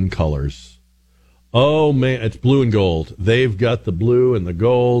Ukrainian colors. Oh, man, it's blue and gold. They've got the blue and the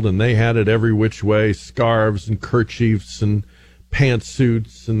gold, and they had it every which way, scarves and kerchiefs and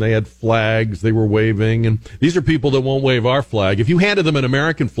pantsuits, and they had flags they were waving. And these are people that won't wave our flag. If you handed them an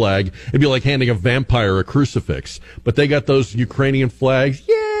American flag, it'd be like handing a vampire a crucifix. But they got those Ukrainian flags.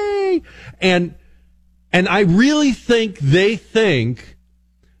 Yay! And I really think they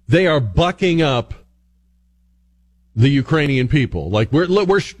are bucking up the Ukrainian people. Like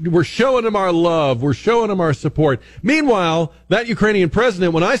we're showing them our love, we're showing them our support. Meanwhile, that Ukrainian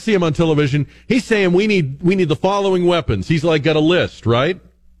president, when I see him on television, he's saying we need the following weapons. He's like got a list, right?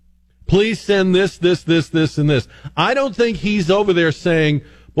 Please send this, and this. I don't think he's over there saying,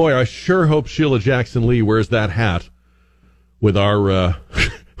 "Boy, I sure hope Sheila Jackson Lee wears that hat with our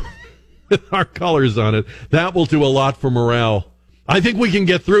with our colors on it. That will do a lot for morale." I think we can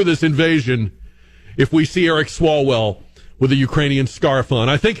get through this invasion if we see Eric Swalwell with a Ukrainian scarf on.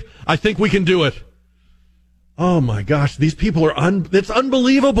 I think we can do it. Oh my gosh, these people are it's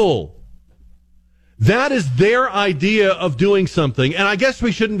unbelievable. That is their idea of doing something. And I guess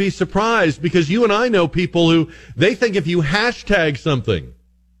we shouldn't be surprised, because you and I know people who they think if you hashtag something,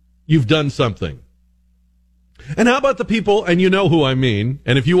 you've done something. And how about the people, and you know who I mean,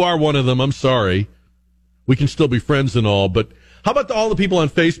 and if you are one of them, I'm sorry. We can still be friends and all, but how about all the people on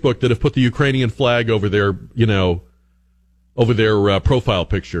Facebook that have put the Ukrainian flag over their, over their profile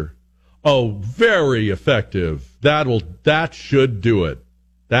picture? Oh, very effective. That should do it.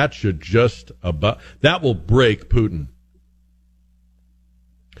 That will break Putin.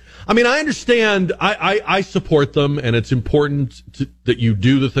 I mean, I understand. I support them, and it's important that you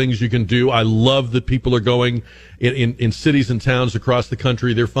do the things you can do. I love that people are going in cities and towns across the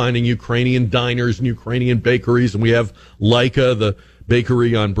country. They're finding Ukrainian diners and Ukrainian bakeries, and we have Laika, the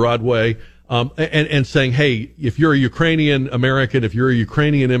bakery on Broadway. and saying, hey, if you're a Ukrainian American, if you're a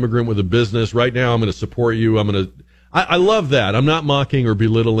Ukrainian immigrant with a business, right now I'm going to support you. I love that. I'm not mocking or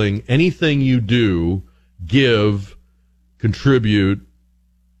belittling anything you do, give, contribute.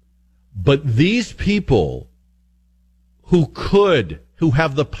 But these people who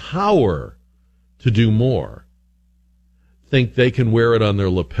have the power to do more, think they can wear it on their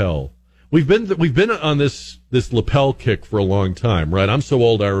lapel. We've been on this lapel kick for a long time, right? I'm so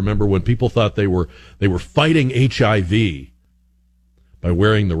old I remember when people thought they were fighting HIV by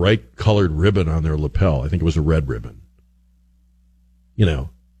wearing the right colored ribbon on their lapel. I think it was a red ribbon. You know,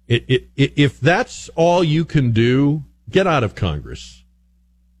 if that's all you can do, get out of Congress.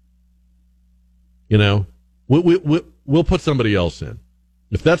 You know, we'll put somebody else in.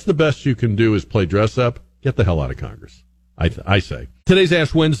 If that's the best you can do is play dress up, get the hell out of Congress. I say. Today's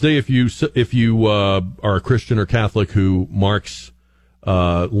Ash Wednesday. If you are a Christian or Catholic who marks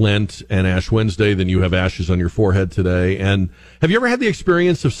Lent and Ash Wednesday, then you have ashes on your forehead today. And have you ever had the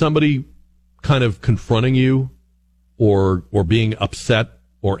experience of somebody kind of confronting you or being upset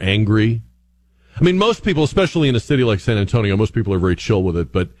or angry? I mean, most people, especially in a city like San Antonio, most people are very chill with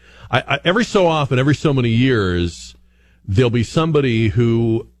it. But I every so often, every so many years, there'll be somebody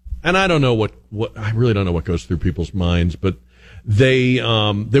who, and I don't know what I really don't know what goes through people's minds, but they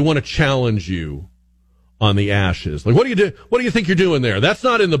want to challenge you on the ashes. Like, what do you do? What do you think you're doing there? That's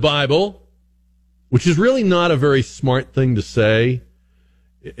not in the Bible, which is really not a very smart thing to say.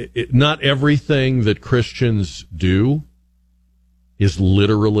 Not everything that Christians do is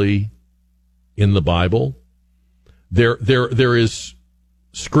literally in the Bible. There is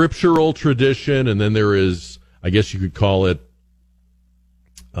scriptural tradition, and then there is, I guess you could call it,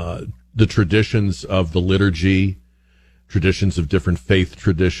 the traditions of the liturgy, traditions of different faith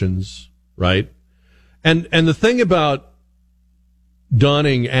traditions, right? And the thing about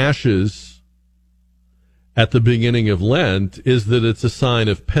donning ashes at the beginning of Lent is that it's a sign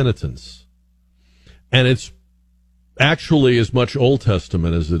of penitence. And it's actually as much Old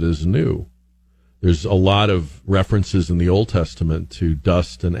Testament as it is New. There's a lot of references in the Old Testament to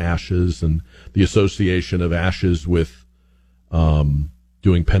dust and ashes and the association of ashes with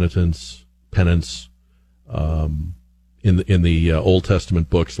doing penance in the Old Testament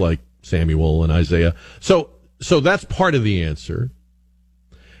books like Samuel and Isaiah. So that's part of the answer.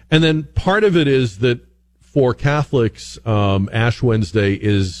 And then part of it is that for Catholics, Ash Wednesday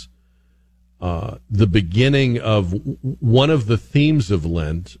is the beginning of one of the themes of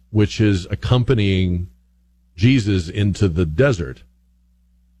Lent, which is accompanying Jesus into the desert.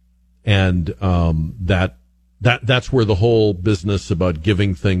 And that's where the whole business about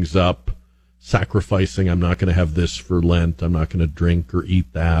giving things up, sacrificing, I'm not going to have this for Lent, I'm not going to drink or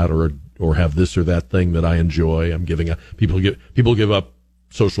eat that or have this or that thing that I enjoy. I'm giving up. People give up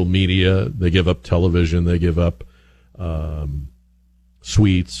social media, they give up television, they give up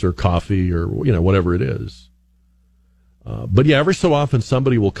sweets or coffee or whatever it is. But yeah, every so often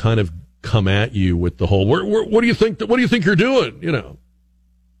somebody will kind of come at you with the whole what do you think you're doing?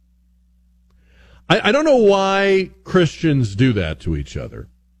 I don't know why Christians do that to each other.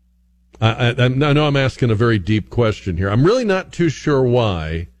 I know I'm asking a very deep question here. I'm really not too sure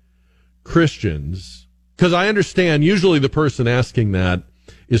why Christians, because I understand usually the person asking that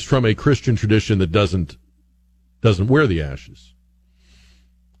is from a Christian tradition that doesn't wear the ashes.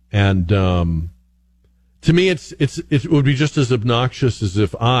 And to me, it would be just as obnoxious as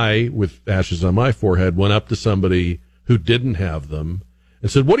if I, with ashes on my forehead, went up to somebody who didn't have them and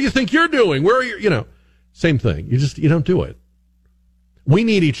said, "What do you think you're doing? Where are you?" Same thing. You don't do it. We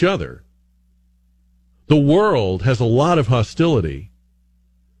need each other. The world has a lot of hostility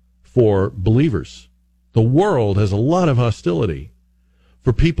for believers. The world has a lot of hostility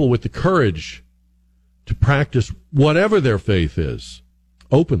for people with the courage to practice whatever their faith is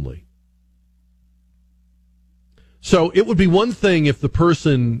openly. So it would be one thing if the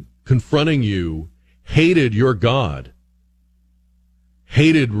person confronting you hated your God,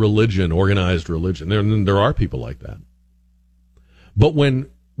 hated religion, organized religion. There are people like that. But when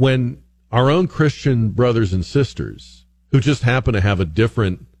our own Christian brothers and sisters, who just happen to have a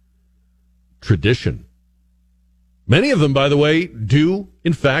different tradition, many of them, by the way, do,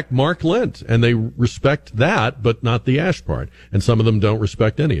 in fact, mark Lent, and they respect that, but not the ash part. And some of them don't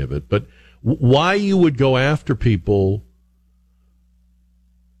respect any of it. But why you would go after people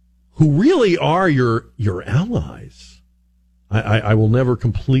who really are your allies, I will never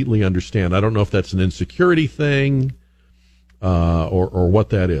completely understand. I don't know if that's an insecurity thing or what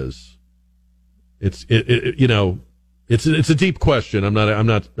that is. It's a deep question. I'm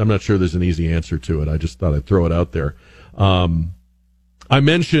not sure there's an easy answer to it. I just thought I'd throw it out there. I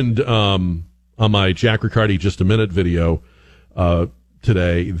mentioned on my Jack Riccardi Just a Minute video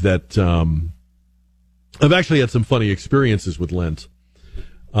today that I've actually had some funny experiences with Lent.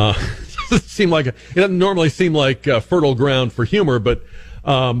 It doesn't normally seem like fertile ground for humor, but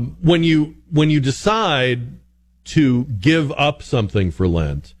when you decide to give up something for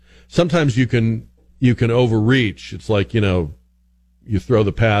Lent, sometimes you can overreach. It's like, you throw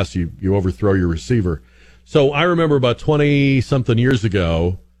the pass, you overthrow your receiver. So I remember about 20-something years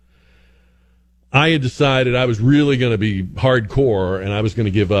ago, I had decided I was really going to be hardcore, and I was going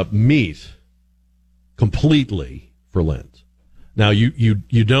to give up meat completely for Lent. Now, you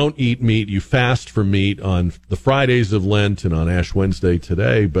don't eat meat. You fast for meat on the Fridays of Lent and on Ash Wednesday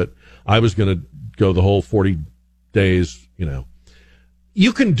today, but I was going to go the whole 40 days,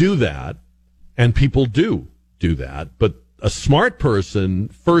 You can do that, and people do that, but a smart person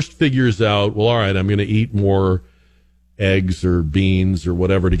first figures out, well, all right, I'm going to eat more eggs or beans or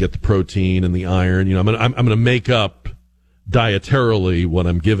whatever to get the protein and the iron. I'm going to make up dietarily what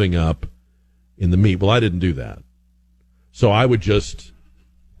I'm giving up in the meat. Well, I didn't do that. So I would just,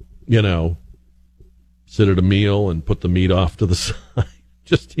 sit at a meal and put the meat off to the side.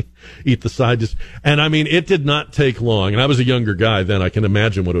 Just eat the side. It did not take long. And I was a younger guy then. I can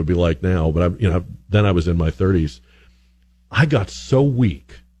imagine what it would be like now. But then I was in my 30s. I got so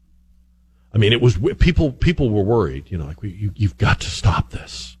weak. It was people were worried. You've got to stop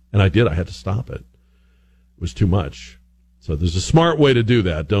this, and I did. I had to stop it. It was too much. So there's a smart way to do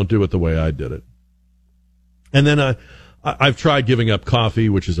that. Don't do it the way I did it. And then I've tried giving up coffee,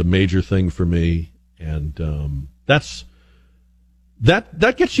 which is a major thing for me, and that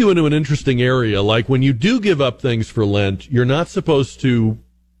gets you into an interesting area. Like when you do give up things for Lent, you're not supposed to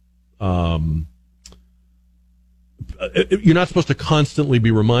constantly be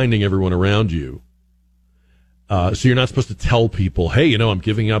reminding everyone around you. So you're not supposed to tell people, hey, I'm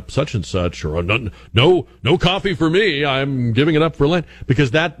giving up such and such, or no coffee for me. I'm giving it up for Lent, because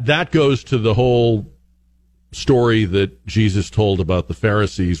that goes to the whole story that Jesus told about the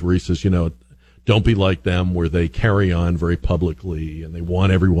Pharisees, where he says, don't be like them, where they carry on very publicly and they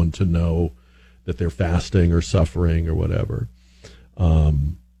want everyone to know that they're fasting or suffering or whatever.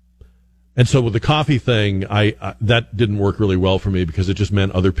 And so with the coffee thing, that didn't work really well for me, because it just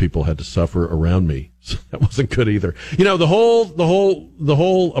meant other people had to suffer around me. So that wasn't good either. The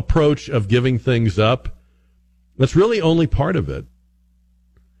whole approach of giving things up, that's really only part of it.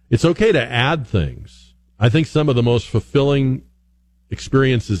 It's okay to add things. I think some of the most fulfilling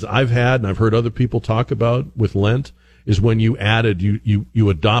experiences I've had, and I've heard other people talk about with Lent, is when you added, you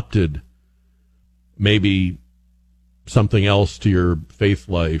adopted maybe something else to your faith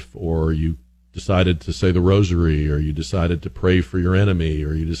life, or you decided to say the rosary, or you decided to pray for your enemy,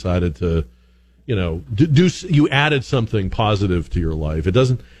 or you decided to, you added something positive to your life. It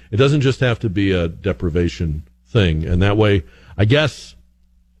doesn't just have to be a deprivation thing. And that way, I guess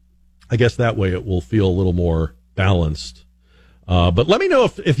that way it will feel a little more balanced. But let me know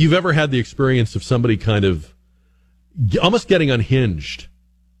if you've ever had the experience of somebody kind of almost getting unhinged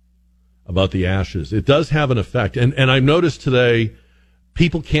about the ashes. It does have an effect. And I've noticed today,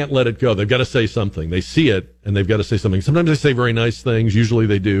 people can't let it go. They've got to say something. They see it, and they've got to say something. Sometimes they say very nice things. Usually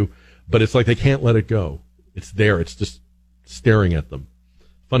they do. But it's like they can't let it go. It's there. It's just staring at them.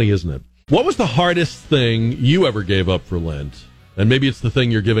 Funny, isn't it? What was the hardest thing you ever gave up for Lent? And maybe it's the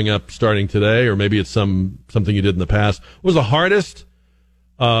thing you're giving up starting today, or maybe it's something you did in the past. What was the hardest,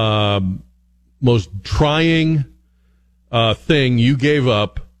 most trying thing you gave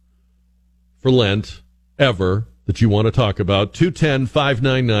up for Lent ever that you want to talk about?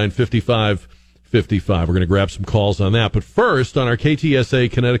 210-599-5555. We're going to grab some calls on that. But first, on our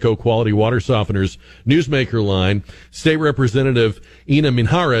KTSA Connecticut Quality Water Softeners Newsmaker line, State Representative Ina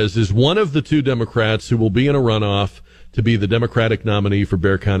Minjares is one of the two Democrats who will be in a runoff to be the Democratic nominee for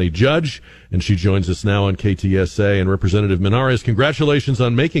Bexar County Judge, and she joins us now on KTSA. And Representative Minjares, congratulations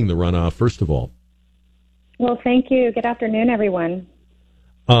on making the runoff, first of all. Well, thank you. Good afternoon, everyone.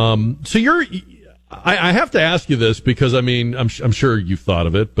 So I have to ask you this, because I'm sure you've thought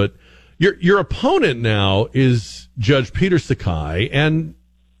of it, but your opponent now is Judge Peter Sakai, and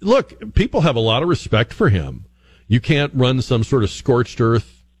look, people have a lot of respect for him. You can't run some sort of scorched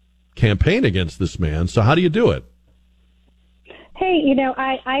earth campaign against this man. So how do you do it? Hey,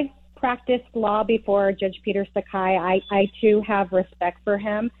 I've practiced law before Judge Peter Sakai. I too have respect for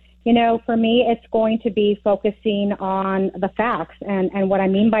him. For me, it's going to be focusing on the facts. And what I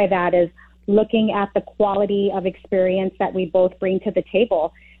mean by that is looking at the quality of experience that we both bring to the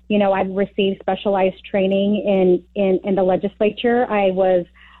table. I've received specialized training in the legislature. I was,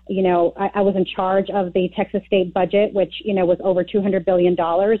 I was in charge of the Texas state budget, which, was over $200 billion.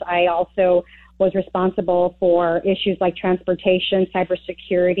 I also was responsible for issues like transportation,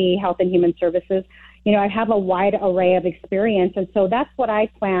 cybersecurity, health and human services. I have a wide array of experience. And so that's what I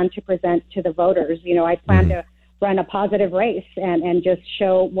plan to present to the voters. I plan to run a positive race and just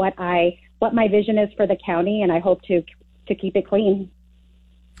show what my vision is for the county. And I hope to keep it clean.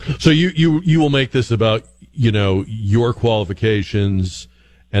 So you will make this about, your qualifications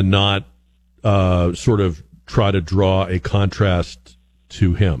and not sort of try to draw a contrast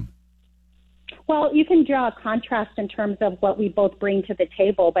to him. Well, you can draw a contrast in terms of what we both bring to the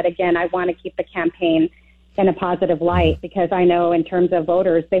table. But again, I want to keep the campaign in a positive light because I know in terms of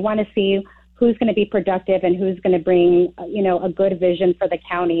voters, they want to see who's going to be productive and who's going to bring, a good vision for the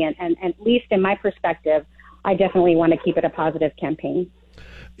county. And at least in my perspective, I definitely want to keep it a positive campaign.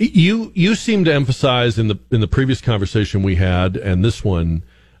 You seem to emphasize in the previous conversation we had and this one,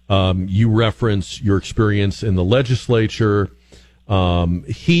 you reference your experience in the legislature.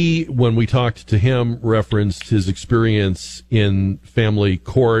 He, when we talked to him, referenced his experience in family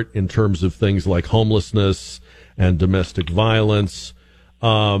court in terms of things like homelessness and domestic violence.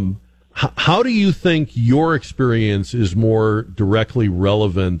 How do you think your experience is more directly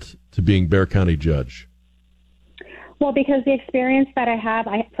relevant to being Bexar County judge? Well, because the experience that I have,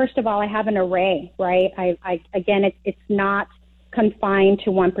 first of all, I have an array, right? It's not confined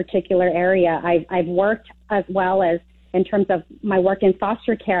to one particular area. I've worked as well as in terms of my work in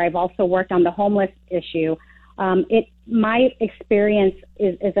foster care. I've also worked on the homeless issue. My experience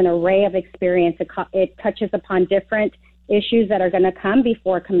is an array of experience. It touches upon different issues that are going to come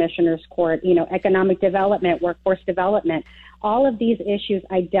before Commissioner's Court, economic development, workforce development. All of these issues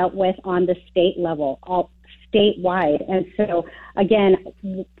I dealt with on the state level, all statewide. And so, again,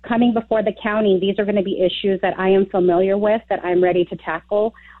 coming before the county, these are going to be issues that I am familiar with, that I'm ready to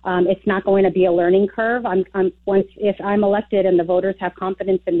tackle. It's not going to be a learning curve. If I'm elected and the voters have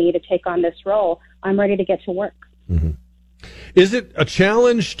confidence in me to take on this role, I'm ready to get to work. Mm-hmm. Is it a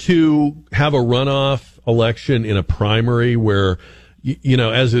challenge to have a runoff election in a primary where,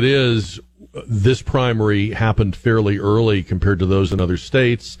 as it is, this primary happened fairly early compared to those in other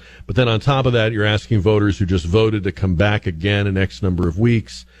states. But then on top of that, you're asking voters who just voted to come back again in X number of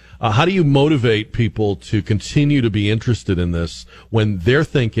weeks. How do you motivate people to continue to be interested in this when they're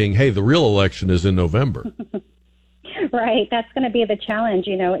thinking, hey, the real election is in November? Right. That's going to be the challenge.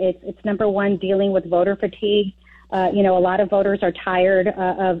 It's number one, dealing with voter fatigue. A lot of voters are tired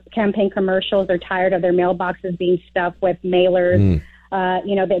of campaign commercials. They're tired of their mailboxes being stuffed with mailers. They're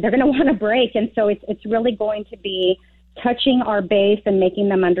going to want a break. And so it's really going to be touching our base and making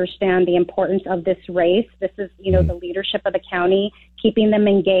them understand the importance of this race. This is, the leadership of the county, keeping them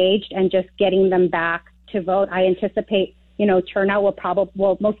engaged and just getting them back to vote. I anticipate, turnout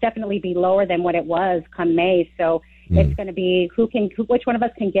will most definitely be lower than what it was come May. So it's going to be which one of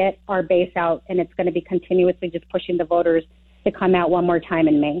us can get our base out, and it's going to be continuously just pushing the voters to come out one more time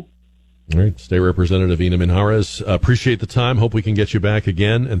in May. All right. State Representative Ina Minjarez, appreciate the time. Hope we can get you back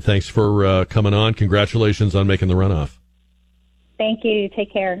again. And thanks for coming on. Congratulations on making the runoff. Thank you.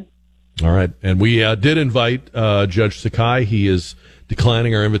 Take care. All right. And we did invite Judge Sakai. He is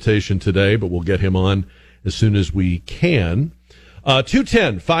declining our invitation today, but we'll get him on as soon as we can.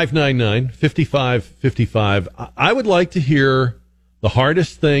 210-599-5555. I would like to hear the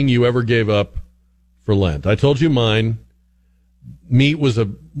hardest thing you ever gave up for Lent. I told you mine. Meat was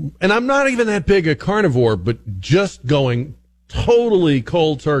and I'm not even that big a carnivore, but just going totally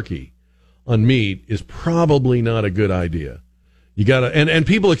cold turkey on meat is probably not a good idea. You gotta, and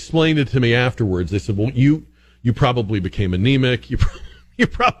people explained it to me afterwards. They said, well, you probably became anemic. You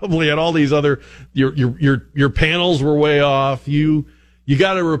probably had all these other, your panels were way off. You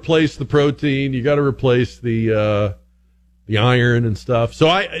got to replace the protein. You got to replace the iron and stuff. So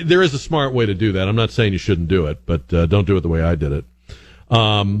there is a smart way to do that. I'm not saying you shouldn't do it, but don't do it the way I did it.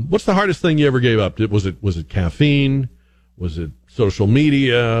 What's the hardest thing you ever gave up? Was it caffeine? Was it social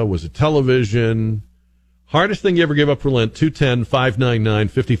media? Was it television? Hardest thing you ever gave up for Lent,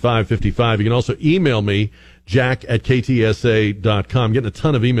 210-599-5555. You can also email me, jack@ktsa.com. Getting a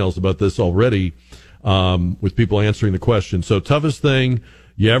ton of emails about this already, with people answering the question. So toughest thing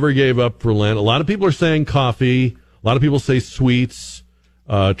you ever gave up for Lent. A lot of people are saying coffee. A lot of people say sweets,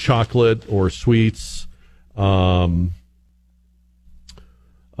 chocolate or sweets.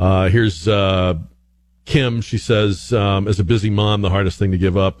 Here's Kim. She says, as a busy mom, the hardest thing to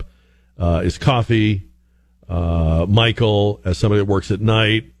give up is coffee. Michael, as somebody that works at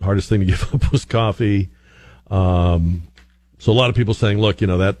night, hardest thing to give up was coffee. So a lot of people saying, look,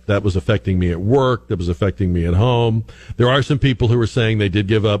 that was affecting me at work, that was affecting me at home. There are some people who are saying they did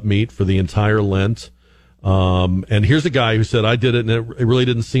give up meat for the entire Lent. And here's a guy who said, I did it, and it really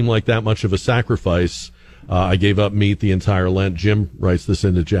didn't seem like that much of a sacrifice. I gave up meat the entire Lent. Jim writes this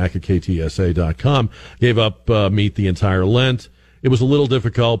into Jack at KTSA.com. Gave up meat the entire Lent. It was a little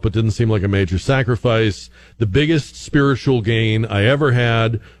difficult, but didn't seem like a major sacrifice. The biggest spiritual gain I ever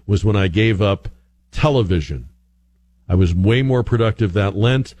had was when I gave up television. I was way more productive that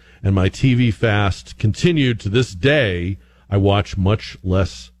Lent, and my TV fast continued to this day. I watch much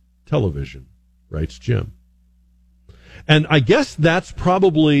less television, writes Jim. And I guess that's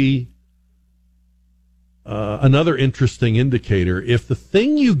probably another interesting indicator. If the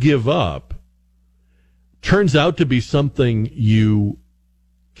thing you give up turns out to be something you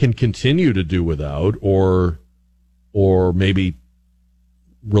can continue to do without, or maybe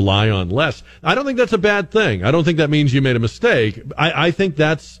rely on less, I don't think that's a bad thing. I don't think that means you made a mistake. I think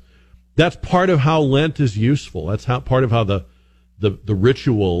that's part of how Lent is useful. That's part of how the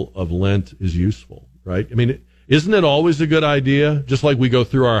ritual of Lent is useful, right? I mean, isn't it always a good idea? Just like we go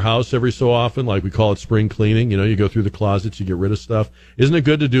through our house every so often, like we call it spring cleaning. You go through the closets, you get rid of stuff. Isn't it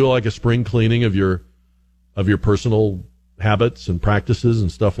good to do like a spring cleaning of your personal habits and practices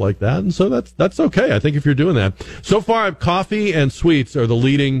and stuff like that? And so that's okay, I think, if you're doing that. So far, coffee and sweets are the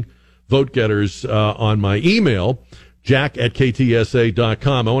leading vote getters on my email, jack at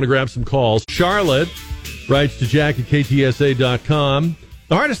ktsa.com. I want to grab some calls. Charlotte writes to jack at ktsa.com.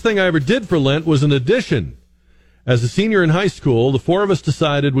 The hardest thing I ever did for Lent was an addition. As a senior in high school, the four of us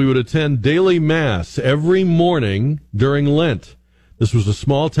decided we would attend daily mass every morning during Lent. This was a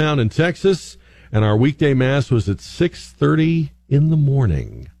small town in Texas, and our weekday mass was at 6:30 in the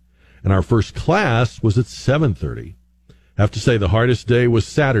morning. And our first class was at 7:30. I have to say the hardest day was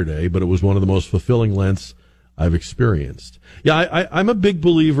Saturday, but it was one of the most fulfilling Lents I've experienced. Yeah, I'm a big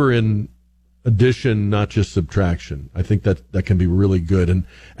believer in addition, not just subtraction. I think that can be really good.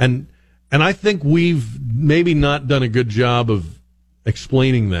 And I think we've maybe not done a good job of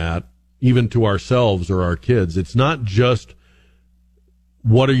explaining that even to ourselves or our kids. It's not just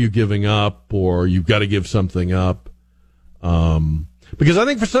what are you giving up, or you've got to give something up. Because I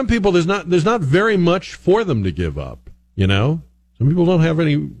think for some people there's not very much for them to give up. Some people don't have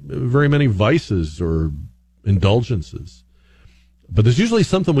very many vices or indulgences, but there's usually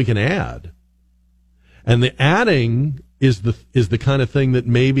something we can add, and the adding is the kind of thing that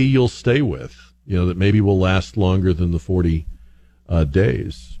maybe you'll stay with. That maybe will last longer than the 40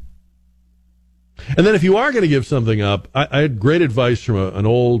 days. And then if you are going to give something up, I had great advice from an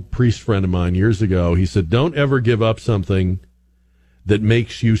old priest friend of mine years ago. He said, don't ever give up something that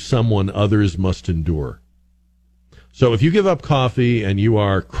makes you someone others must endure. So if you give up coffee and you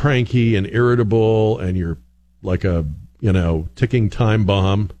are cranky and irritable and you're like a, ticking time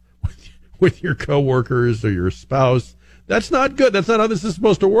bomb with your coworkers or your spouse, that's not good. That's not how this is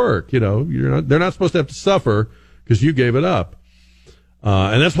supposed to work. They're not supposed to have to suffer because you gave it up.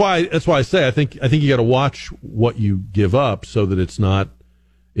 And that's why I say I think you got to watch what you give up so that it's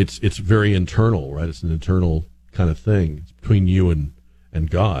very internal, right? It's an internal kind of thing. It's between you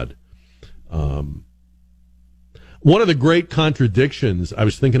and God. One of the great contradictions, I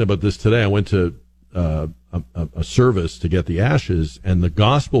was thinking about this today. I went to a service to get the ashes, and the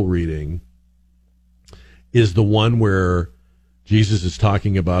gospel reading is the one where Jesus is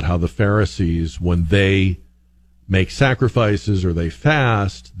talking about how the Pharisees, when they make sacrifices or they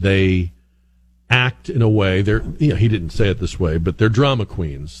fast, they act in a way, he didn't say it this way, but they're drama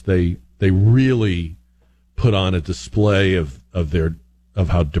queens. They really put on a display of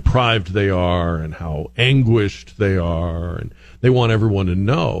how deprived they are and how anguished they are, and they want everyone to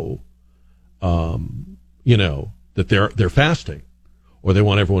know that they're fasting, or they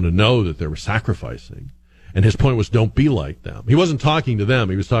want everyone to know that they're sacrificing. And his point was, don't be like them. He wasn't talking to them,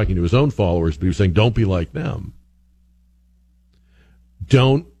 he was talking to his own followers, but he was saying, don't be like them.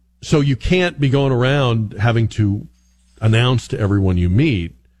 So you can't be going around having to announce to everyone you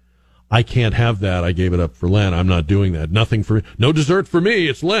meet, I can't have that. I gave it up for Lent. I'm not doing that. Nothing for me. No dessert for me.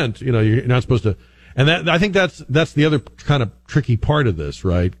 It's Lent. You're not supposed to. And I think that's the other kind of tricky part of this,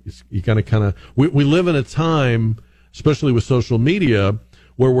 right? You we live in a time, especially with social media,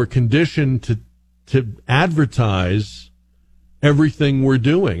 where we're conditioned to advertise everything we're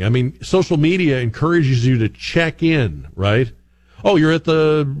doing. I mean, social media encourages you to check in, right? Oh, you're at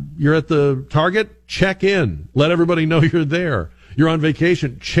the Target? Check in. Let everybody know you're there. You're on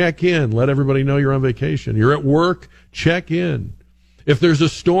vacation? Check in. Let everybody know you're on vacation. You're at work? Check in. If there's a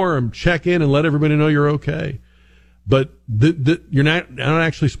storm, check in and let everybody know you're okay. But you're not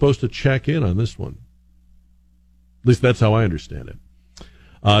actually supposed to check in on this one. At least that's how I understand it.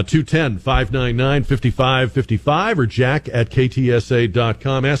 210-599-5555 or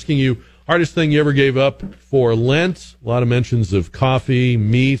jack@ktsa.com. Asking you, hardest thing you ever gave up for Lent. A lot of mentions of coffee,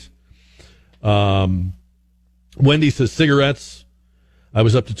 meat. Wendy says cigarettes. I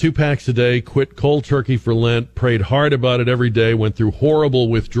was up to 2 packs a day, quit cold turkey for Lent, prayed hard about it every day, went through horrible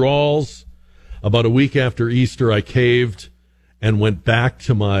withdrawals. About a week after Easter, I caved and went back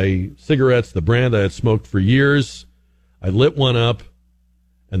to my cigarettes, the brand I had smoked for years. I lit one up,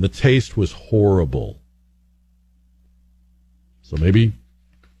 and the taste was horrible. So maybe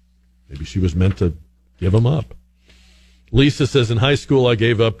she was meant to give them up. Lisa says, in high school, I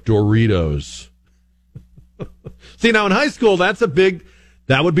gave up Doritos. See, now in high school, that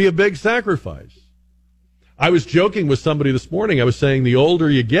would be a big sacrifice. I was joking with somebody this morning. I was saying the older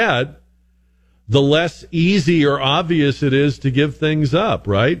you get, the less easy or obvious it is to give things up,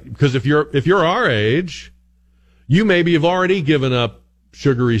 right? Because if you're our age, you maybe have already given up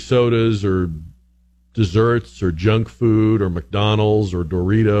sugary sodas or desserts or junk food or McDonald's or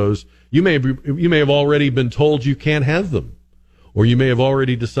Doritos. You may have already been told you can't have them, or you may have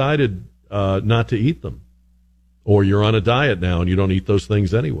already decided not to eat them, or you're on a diet now and you don't eat those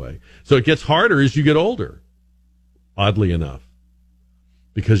things anyway. So it gets harder as you get older, oddly enough,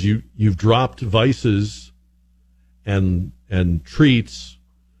 because you've dropped vices and treats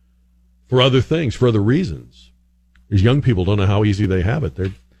for other things, for other reasons. These young people don't know how easy they have it.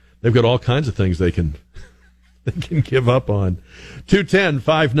 They've got all kinds of things they can give up on.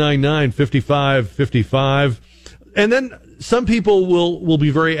 210-599-5555. And then some people will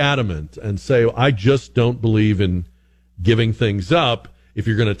be very adamant and say, I just don't believe in giving things up if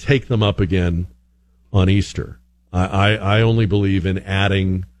you're going to take them up again on Easter. I only believe in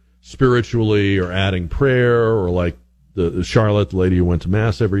adding spiritually or adding prayer, or like the Charlotte, the lady who went to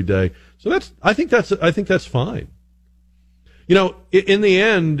Mass every day. So I think that's fine. You know, in the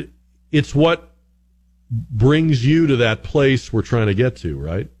end, it's what brings you to that place we're trying to get to,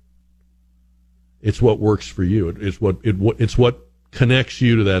 right? It's what works for you. It's what connects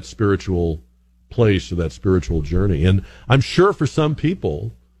you to that spiritual place or that spiritual journey. And I'm sure for some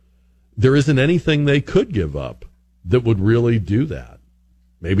people, there isn't anything they could give up that would really do that.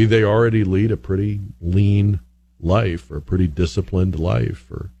 Maybe they already lead a pretty lean life or a pretty disciplined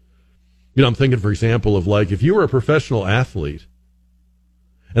life, or, you know, I'm thinking, for example, of like if you were a professional athlete,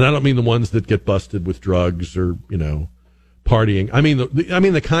 and I don't mean the ones that get busted with drugs or, you know, partying. I mean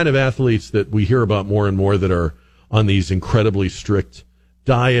the kind of athletes that we hear about more and more that are on these incredibly strict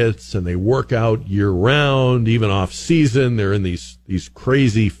diets, and they work out year round, even off season. They're in these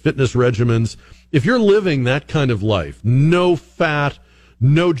crazy fitness regimens. If you're living that kind of life, no fat,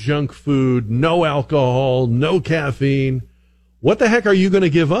 no junk food, no alcohol, no caffeine, what the heck are you going to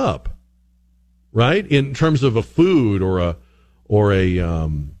give up? Right? In terms of a food or a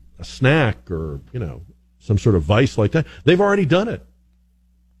snack, or, you know, some sort of vice like that. They've already done it.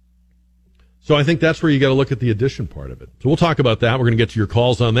 So I think that's where you got to look at the addition part of it. So we'll talk about that. We're going to get to your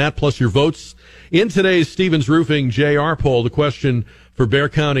calls on that, plus your votes in today's Stevens Roofing JR poll. The question for Bexar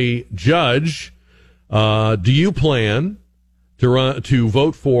County Judge, do you plan to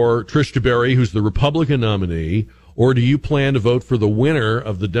vote for Trish DeBerry, who's the Republican nominee, or do you plan to vote for the winner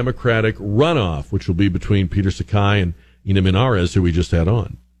of the Democratic runoff, which will be between Peter Sakai and Ina Minares, who we just had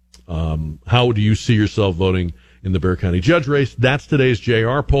on? How do you see yourself voting in the Bexar County Judge race? That's today's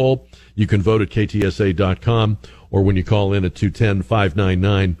JR poll. You can vote at ktsa.com, or when you call in at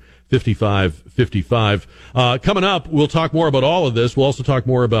 210-599-5555. Coming up, we'll talk more about all of this. We'll also talk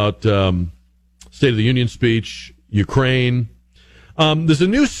more about State of the Union speech, Ukraine. There's a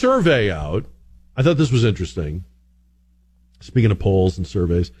new survey out. I thought this was interesting. Speaking of polls and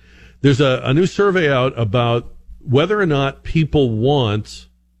surveys, there's a new survey out about whether or not people want,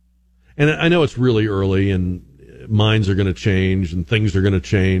 and I know it's really early and minds are going to change and things are going to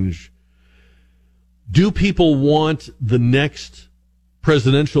change. Do people want the next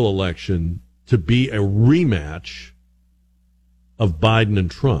presidential election to be a rematch of Biden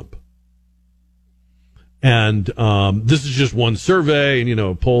and Trump? And this is just one survey, and, you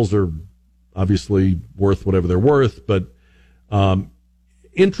know, polls are obviously worth whatever they're worth, but an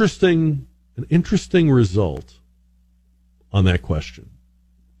interesting result on that question.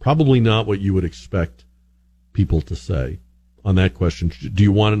 Probably not what you would expect people to say on that question. Do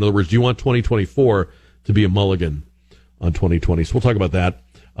you want, in other words, do you want 2024 to be a mulligan on 2020? So we'll talk about that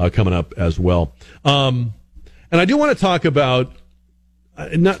coming up as well. And I do want to talk about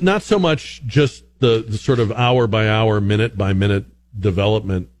not so much just the sort of hour by hour, minute by minute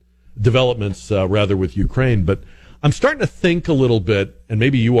developments rather with Ukraine, but I'm starting to think a little bit, and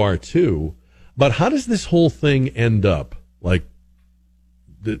maybe you are too, But how does this whole thing end up? Like,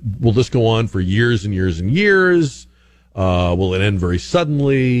 will this go on for years and years and years? Will it end very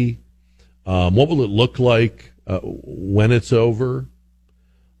suddenly? What will it look like when it's over?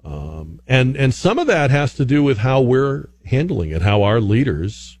 And some of that has to do with how we're handling it, how our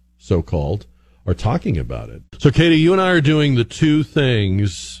leaders, so-called, are talking about it. So, Katie, you and I are doing the two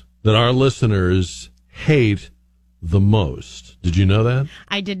things that our listeners hate the most. Did you know that?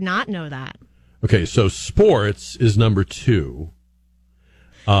 I did not know that. Okay, so sports is number 2.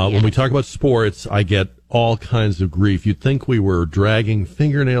 When we talk about sports, I get all kinds of grief. You'd think we were dragging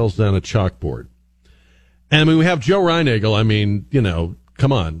fingernails down a chalkboard. And I mean, we have Joe Reinagle. I mean, you know,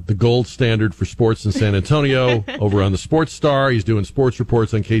 come on, the gold standard for sports in San Antonio over on the Sports Star. He's doing sports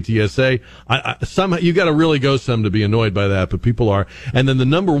reports on KTSA. Somehow you got to really go some to be annoyed by that, but people are. And then the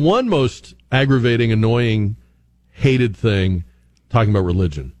number one most aggravating, annoying, hated thing, talking about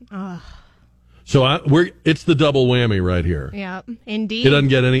religion. So it's the double whammy right here. Yeah, indeed. It doesn't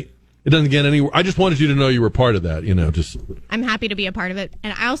get any. I just wanted you to know you were part of that. You know, just. I'm happy to be a part of it,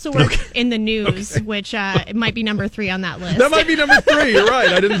 and I also work in the news, which it might be number 3 on that list. That might be number 3. You're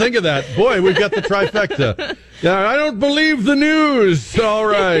right. I didn't think of that. Boy, we've got the trifecta. Yeah, I don't believe the news. All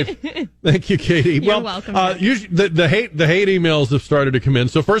right. Thank you, Katie. You're welcome. Usually the hate emails have started to come in.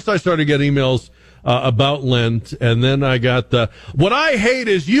 So first I started getting emails about Lent, and then I got what I hate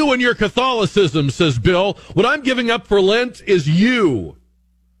is you and your Catholicism, says Bill. What I'm giving up for Lent is you.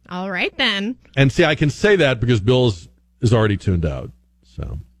 All right, then. And see, I can say that because Bill is already tuned out.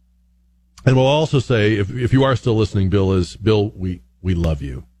 So, and we'll also say, if you are still listening, Bill, we love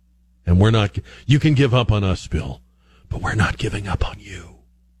you. And we're not, you can give up on us, Bill, but we're not giving up on you.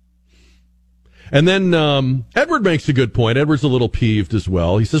 And then Edward makes a good point. Edward's a little peeved as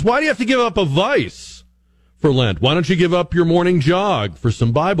well. He says, why do you have to give up a vice for Lent? Why don't you give up your morning jog for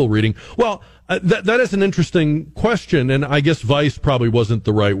some Bible reading? Well, that is an interesting question, and I guess vice probably wasn't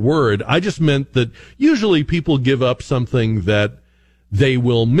the right word. I just meant that usually people give up something that they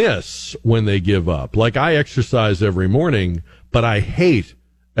will miss when they give up. Like, I exercise every morning, but I hate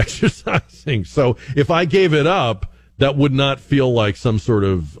exercising. So if I gave it up, that would not feel like some sort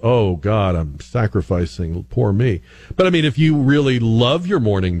of, oh, God, I'm sacrificing, poor me. But, I mean, if you really love your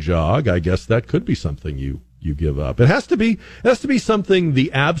morning jog, I guess that could be something you give up. It has to be something,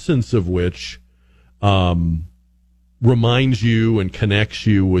 the absence of which reminds you and connects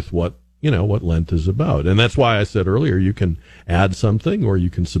you with what Lent is about. And that's why I said earlier, you can add something or you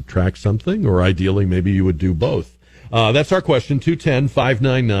can subtract something, or ideally maybe you would do both. That's our question,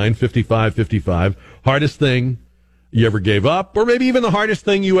 210-599-5555. Hardest thing you ever gave up, or maybe even the hardest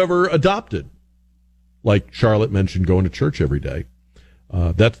thing you ever adopted. Like Charlotte mentioned, going to church every day.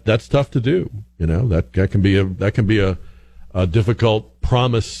 That's tough to do. You know, that can be a difficult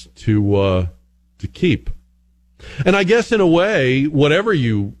promise to keep. And I guess in a way, whatever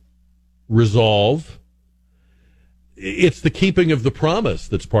you resolve, it's the keeping of the promise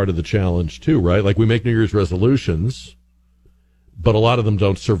that's part of the challenge too, right? Like, we make New Year's resolutions, but a lot of them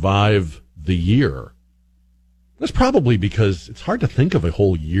don't survive the year. That's probably because it's hard to think of a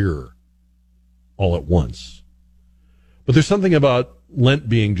whole year all at once. But there's something about Lent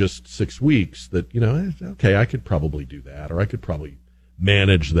being just 6 weeks that, you know, okay, I could probably do that, or I could probably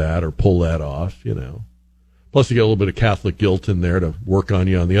manage that or pull that off, you know. Plus you get a little bit of Catholic guilt in there to work on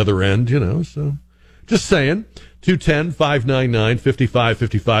you on the other end, you know. So just saying,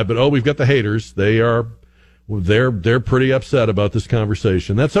 210-599-5555. But, we've got the haters. They're pretty upset about this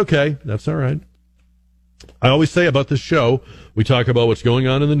conversation. That's okay. That's all right. I always say about this show, we talk about what's going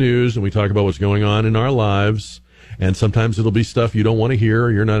on in the news and we talk about what's going on in our lives. And sometimes it'll be stuff you don't want to hear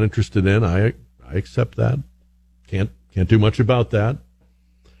or you're not interested in. I accept that. Can't do much about that.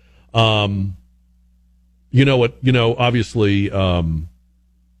 Obviously,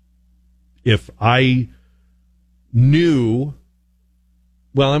 if I knew,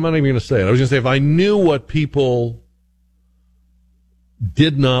 well, I'm not even going to say it. I was going to say, if I knew what people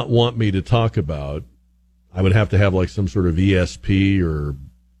did not want me to talk about, I would have to have like some sort of ESP or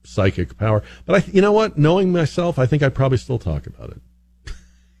psychic power. But you know what? Knowing myself, I think I'd probably still talk about it.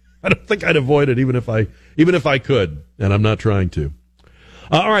 I don't think I'd avoid it even if I could, and I'm not trying to.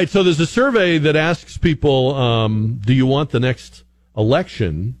 All right, so there's a survey that asks people, do you want the next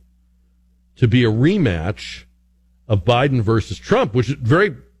election to be a rematch of Biden versus Trump, which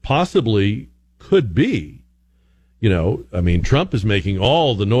very possibly could be. You know, I mean, Trump is making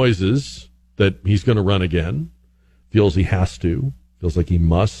all the noises that he's going to run again, feels he has to, feels like he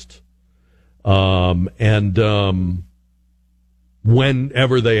must. Whenever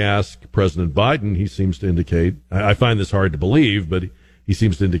they ask President Biden, he seems to indicate, I find this hard to believe, but he he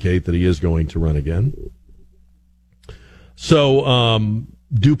seems to indicate that he is going to run again. So,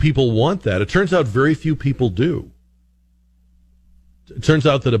 do people want that? It turns out very few people do. It turns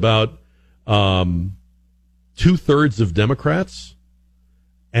out that about 2/3 of Democrats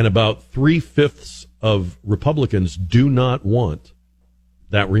and about 3/5 of Republicans do not want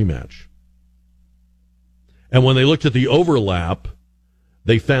that rematch. And when they looked at the overlap,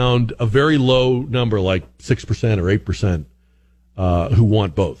 they found a very low number, like 6% or 8%, who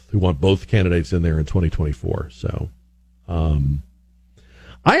want both candidates in there in 2024. So,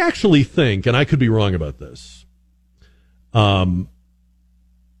 I actually think, and I could be wrong about this, I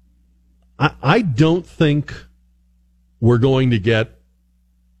don't think we're going to get.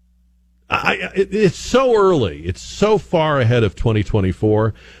 It's so early. It's so far ahead of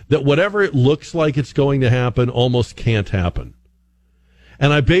 2024 that whatever it looks like it's going to happen almost can't happen.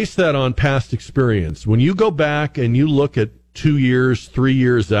 And I base that on past experience. When you go back and you look at 2 years, 3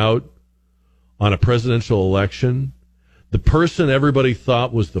 years out on a presidential election, the person everybody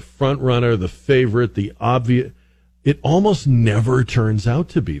thought was the front runner, the favorite, the obvious, it almost never turns out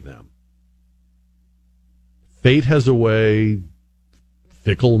to be them. Fate has a way,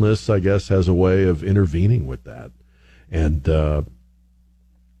 fickleness, I guess, has a way of intervening with that. And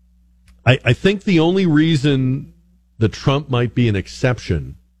I think the only reason that Trump might be an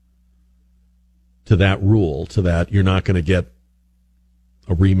exception to that rule, to that you're not going to get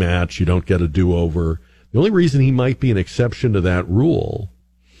a rematch, you don't get a do-over, the only reason he might be an exception to that rule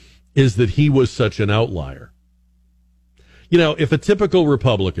is that he was such an outlier. You know, if a typical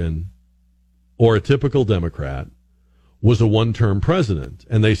Republican or a typical Democrat was a one-term president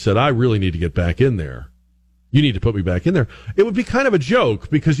and they said, I really need to get back in there, you need to put me back in there, it would be kind of a joke,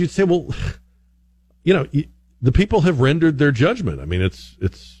 because you'd say, well, you know, the people have rendered their judgment. I mean, it's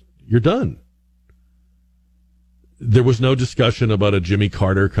you're done. There was no discussion about a Jimmy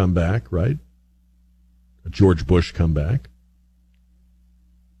Carter comeback, right? A George Bush comeback.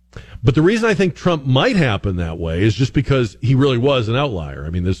 But the reason I think Trump might happen that way is just because he really was an outlier. I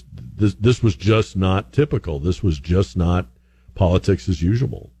mean, this was just not typical. This was just not politics as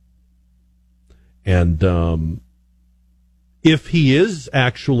usual. And if he is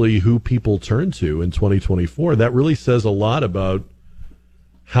actually who people turn to in 2024, that really says a lot about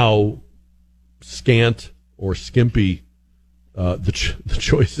how scant or skimpy the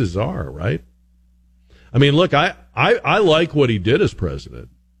choices are, right? I mean, look, I like what he did as president.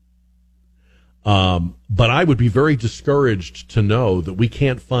 But I would be very discouraged to know that we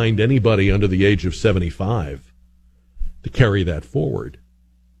can't find anybody under the age of 75 to carry that forward.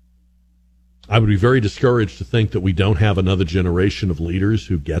 I would be very discouraged to think that we don't have another generation of leaders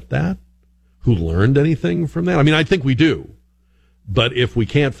who get that, who learned anything from that. I mean, I think we do. But if we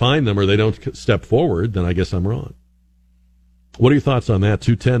can't find them or they don't step forward, then I guess I'm wrong. What are your thoughts on that?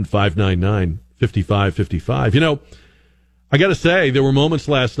 210-599-5555. You know, I got to say, there were moments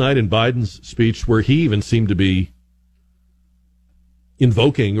last night in Biden's speech where he even seemed to be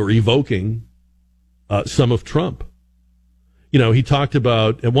invoking or evoking some of Trump. You know, he talked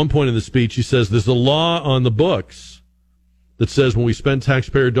about, at one point in the speech, he says, there's a law on the books that says when we spend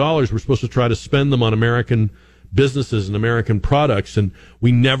taxpayer dollars, we're supposed to try to spend them on American businesses and American products, and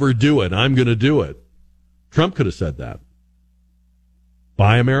we never do it. I'm going to do it. Trump could have said that.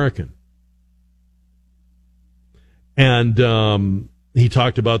 Buy American. And he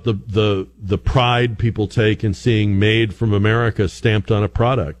talked about the pride people take in seeing "Made from America" stamped on a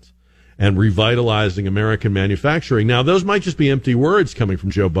product and revitalizing American manufacturing. Now, those might just be empty words coming from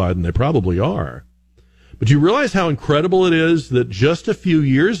Joe Biden. They probably are. But you realize how incredible it is that just a few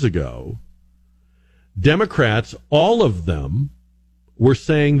years ago, Democrats, all of them, were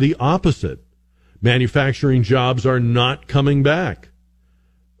saying the opposite. Manufacturing jobs are not coming back.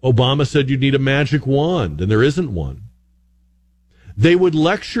 Obama said you'd need a magic wand, and there isn't one. They would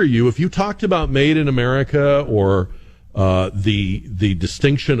lecture you if you talked about made in America or the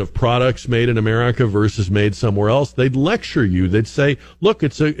distinction of products made in America versus made somewhere else. They'd lecture you. They'd say, look,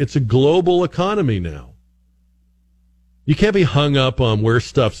 it's a global economy now. You can't be hung up on where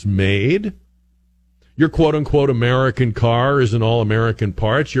stuff's made. Your quote-unquote American car isn't all American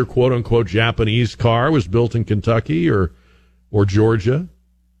parts. Your quote-unquote Japanese car was built in Kentucky or Georgia.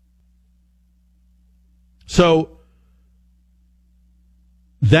 So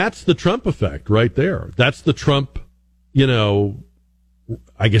that's the Trump effect right there. That's the Trump, you know,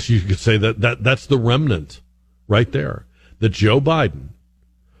 I guess you could say that's the remnant right there. That Joe Biden,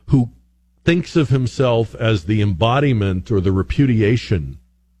 who thinks of himself as the embodiment or the repudiation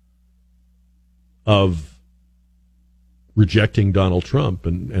of rejecting Donald Trump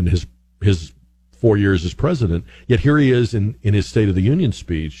and his 4 years as president. Yet here he is in his State of the Union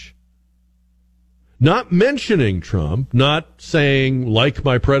speech, not mentioning Trump, not saying like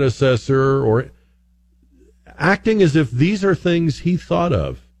my predecessor, or acting as if these are things he thought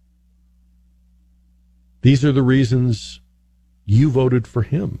of. These are the reasons you voted for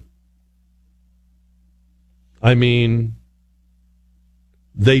him. I mean,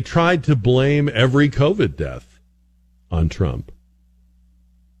 they tried to blame every COVID death on Trump.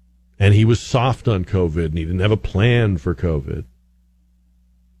 And he was soft on COVID, and he didn't have a plan for COVID.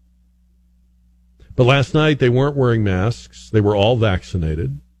 But last night, they weren't wearing masks. They were all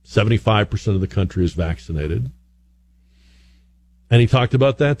vaccinated. 75% of the country is vaccinated. And he talked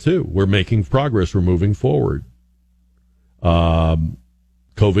about that, too. We're making progress. We're moving forward.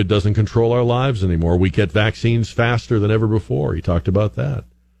 COVID doesn't control our lives anymore. We get vaccines faster than ever before. He talked about that.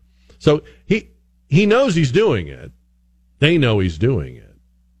 So he knows he's doing it. They know he's doing it.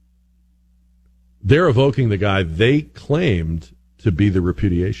 They're evoking the guy they claimed to be the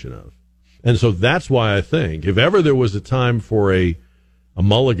repudiation of. And so that's why I think if ever there was a time for a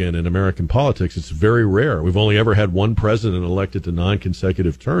mulligan in American politics, it's very rare. We've only ever had one president elected to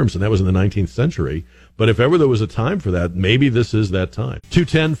non-consecutive terms, and that was in the 19th century. But if ever there was a time for that, maybe this is that time.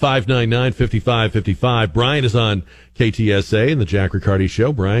 210-599-5555. Brian is on KTSA and the Jack Riccardi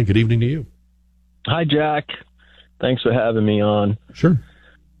Show. Brian, good evening to you. Hi, Jack. Thanks for having me on. Sure.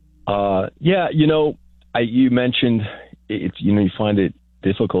 You mentioned it's, you find it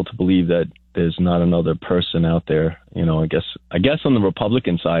difficult to believe that there's not another person out there, I guess on the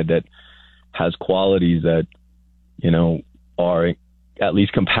Republican side that has qualities that, are at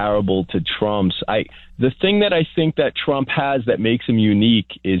least comparable to Trump's. The thing that I think that Trump has that makes him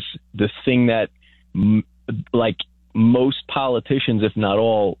unique is the thing that most politicians, if not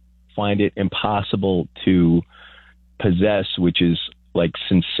all, find it impossible to possess, which is like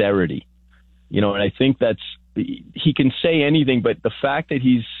sincerity. And I think he can say anything, but the fact that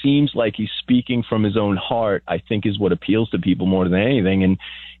he seems like he's speaking from his own heart, I think is what appeals to people more than anything. And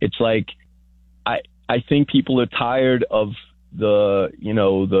it's like, I think people are tired of the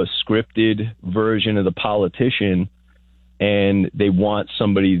scripted version of the politician, and they want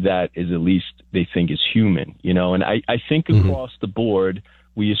somebody that is at least they think is human, and I think across the board,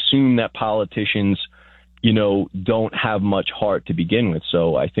 we assume that politicians, don't have much heart to begin with.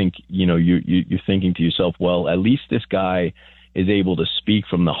 So I think, you're thinking to yourself, well, at least this guy is able to speak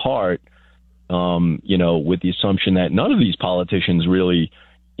from the heart, with the assumption that none of these politicians really,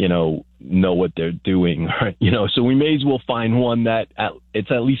 know what they're doing. Right? So we may as well find one that it's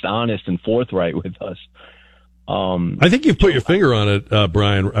at least honest and forthright with us. I think you've put your finger on it,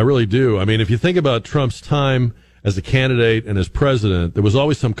 Brian. I really do. I mean, if you think about Trump's time as a candidate and as president, there was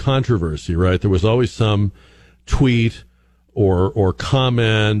always some controversy, right? There was always some tweet or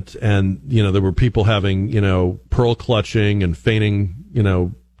comment, and, there were people having, pearl clutching and fainting,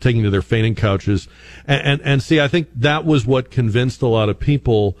 taking to their fainting couches. And see, I think that was what convinced a lot of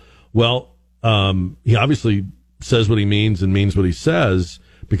people, well, he obviously says what he means and means what he says,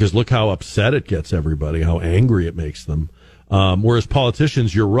 because look how upset it gets everybody, how angry it makes them. Whereas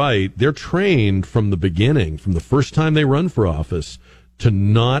politicians, you're right, they're trained from the beginning, from the first time they run for office, to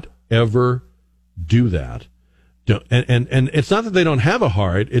not ever do that. And it's not that they don't have a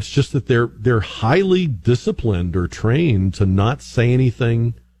heart, it's just that they're highly disciplined or trained to not say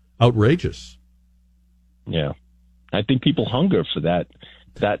anything outrageous. Yeah. I think people hunger for that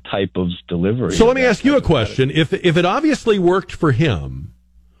type of delivery. So let me ask you a question. If it obviously worked for him,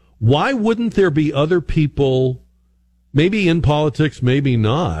 why wouldn't there be other people, maybe in politics, maybe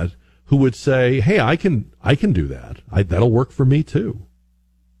not, who would say, hey, I can do that. That'll work for me too.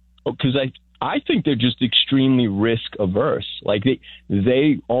 Because I think they're just extremely risk averse. Like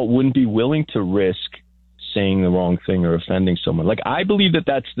they all wouldn't be willing to risk saying the wrong thing or offending someone. Like, I believe that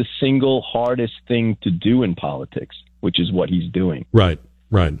that's the single hardest thing to do in politics, which is what he's doing. Right.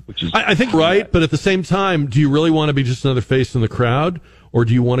 Which is, I think right, but at the same time, do you really want to be just another face in the crowd, or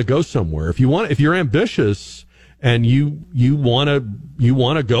do you want to go somewhere? If you're ambitious and you want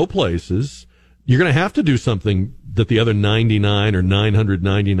to go places, you're going to have to do something that the other 99 or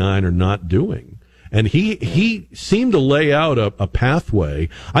 999 are not doing. And he seemed to lay out a pathway.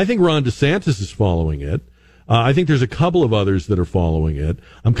 I think Ron DeSantis is following it. I think there's a couple of others that are following it.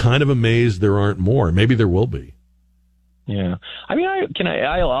 I'm kind of amazed there aren't more. Maybe there will be. Yeah. I mean,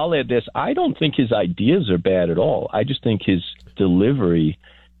 I'll add this. I don't think his ideas are bad at all. I just think his delivery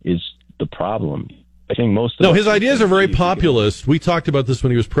is the problem. I think most of No, his ideas are very populist. We talked about this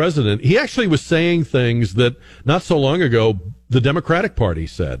when he was president. He actually was saying things that not so long ago the Democratic Party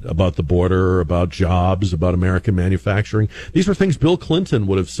said about the border, about jobs, about American manufacturing. These were things Bill Clinton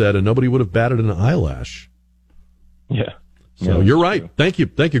would have said, and nobody would have batted an eyelash. Yeah. So you're right. Thank you.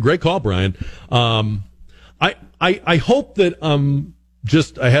 Great call, Brian. I hope that I'm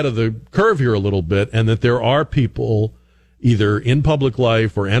just ahead of the curve here a little bit, and that there are people either in public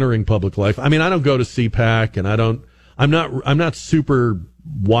life or entering public life. I mean, I don't go to CPAC, and I'm not super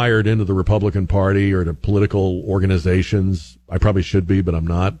wired into the Republican Party or to political organizations. I probably should be, but I'm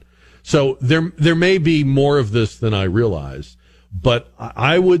not. So there may be more of this than I realize, but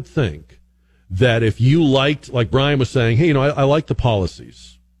I would think that if you liked, like Brian was saying, hey, I like the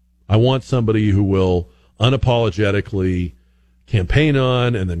policies. I want somebody who will unapologetically campaign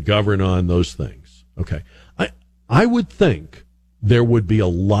on and then govern on those things. Okay. I would think there would be a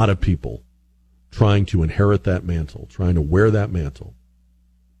lot of people trying to inherit that mantle, trying to wear that mantle.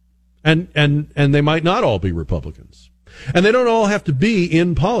 And they might not all be Republicans. And they don't all have to be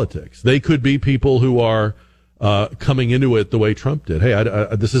in politics. They could be people who are coming into it the way Trump did. Hey,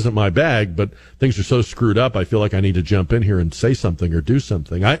 this isn't my bag, but things are so screwed up, I feel like I need to jump in here and say something or do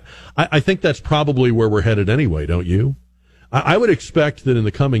something. I think that's probably where we're headed anyway, don't you? I would expect that in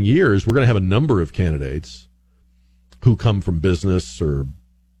the coming years, we're going to have a number of candidates who come from business or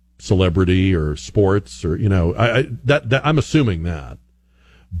celebrity or sports or, I'm assuming that.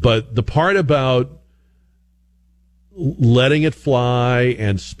 But the part about letting it fly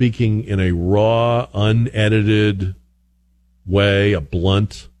and speaking in a raw, unedited way, a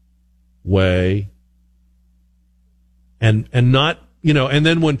blunt way, and not, and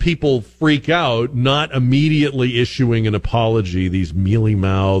then when people freak out, not immediately issuing an apology, these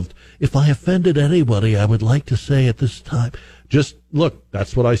mealy-mouthed, if I offended anybody, I would like to say at this time, just, look,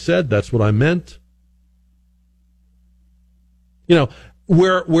 that's what I said, that's what I meant.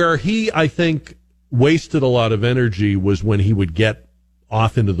 Where he, I think, wasted a lot of energy was when he would get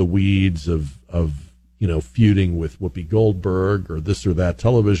off into the weeds of feuding with Whoopi Goldberg or this or that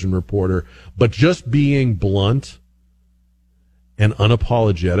television reporter, but just being blunt and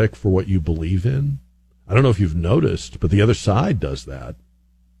unapologetic for what you believe in. I don't know if you've noticed, but the other side does that.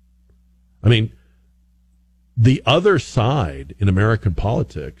 I mean, the other side in American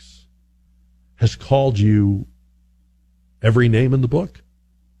politics has called you every name in the book.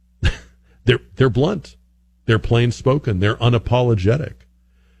 They're blunt. They're plain spoken. They're unapologetic.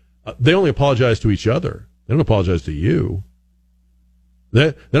 They only apologize to each other. They don't apologize to you.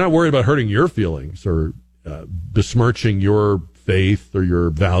 They're not worried about hurting your feelings or besmirching your faith or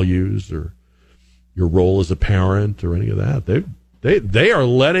your values or your role as a parent or any of that. They are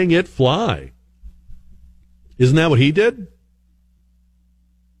letting it fly. Isn't that what he did?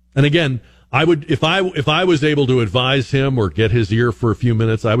 And again, I would, if I was able to advise him or get his ear for a few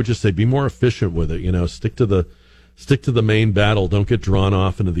minutes, I would just say, be more efficient with it. Stick to the main battle. Don't get drawn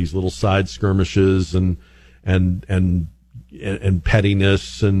off into these little side skirmishes and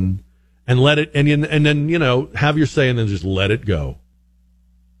pettiness and let it, and then, have your say and then just let it go.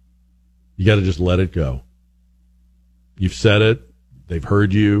 You got to just let it go. You've said it. They've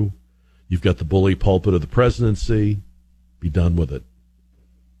heard you. You've got the bully pulpit of the presidency. Be done with it.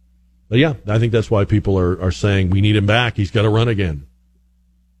 But yeah, I think that's why people are saying we need him back. He's got to run again.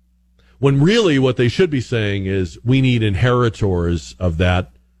 When really what they should be saying is we need inheritors of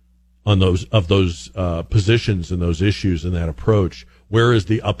that, of those positions and those issues and that approach. Where is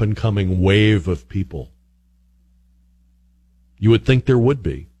the up and coming wave of people? You would think there would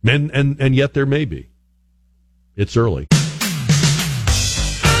be, and yet there may be. It's early.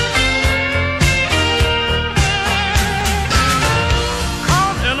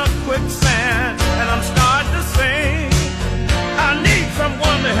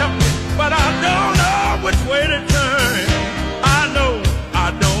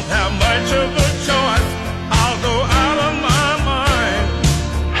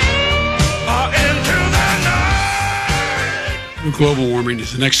 Global warming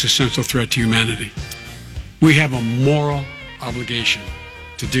is an existential threat to humanity. We have a moral obligation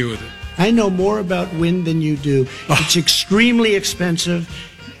to deal with it. I know more about wind than you do. It's extremely expensive,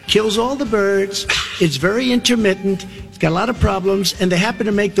 kills all the birds, it's very intermittent, it's got a lot of problems, and they happen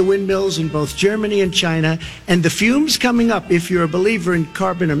to make the windmills in both Germany and China. And the fumes coming up, if you're a believer in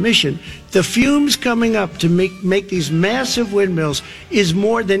carbon emission, the fumes coming up to make these massive windmills is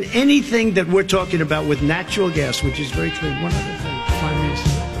more than anything that we're talking about with natural gas, which is very clean. One other thing.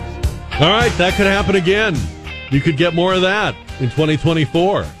 All right, that could happen again. You could get more of that in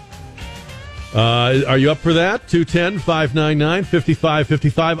 2024. Are you up for that?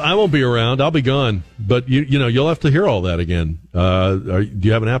 210-599-5555. I won't be around. I'll be gone. But, you'll have to hear all that again. Do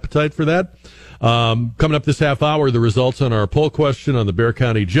you have an appetite for that? Coming up this half hour, the results on our poll question on the Bexar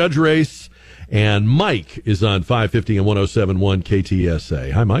County judge race. And Mike is on 550 and 107.1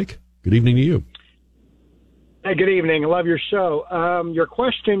 KTSA. Hi, Mike. Good evening to you. Hey, good evening. I love your show. Your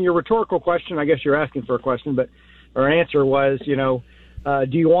question, your rhetorical question, I guess you're asking for a question, or an answer was,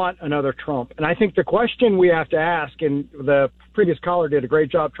 do you want another Trump? And I think the question we have to ask, and the previous caller did a great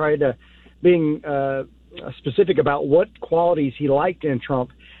job trying to being specific about what qualities he liked in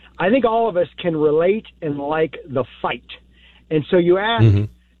Trump. I think all of us can relate and like the fight. And so you ask,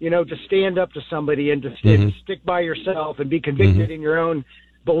 to stand up to somebody and to stick by yourself and be convicted in your own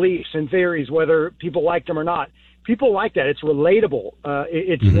beliefs and theories, whether people like them or not. People like that. It's relatable.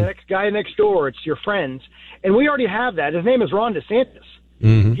 It's the next guy next door. It's your friends. And we already have that. His name is Ron DeSantis.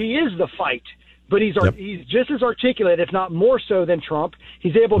 He is the fight, but he's just as articulate, if not more so than Trump.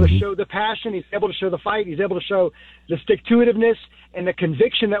 He's able to show the passion. He's able to show the fight. He's able to show the stick-to-itiveness and the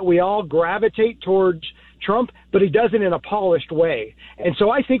conviction that we all gravitate towards Trump, but he does it in a polished way. And so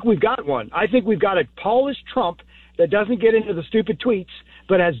I think we've got one. I think we've got a polished Trump that doesn't get into the stupid tweets,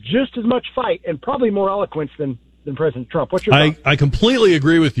 but has just as much fight and probably more eloquence than President Trump. What's your thoughts? I completely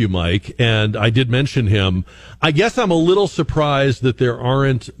agree with you, Mike, and I did mention him. I guess I'm a little surprised that there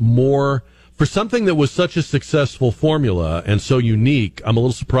aren't more, for something that was such a successful formula and so unique, I'm a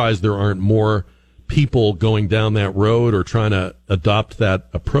little surprised there aren't more people going down that road or trying to adopt that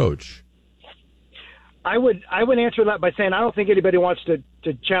approach. I would answer that by saying I don't think anybody wants to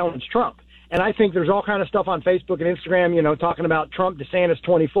challenge Trump. And I think there's all kind of stuff on Facebook and Instagram, talking about Trump, DeSantis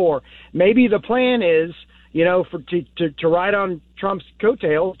 24. Maybe the plan is, to ride on Trump's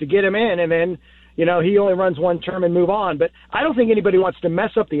coattails to get him in, and then, he only runs one term and move on. But I don't think anybody wants to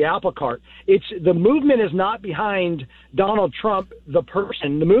mess up the apple cart. The movement is not behind Donald Trump, the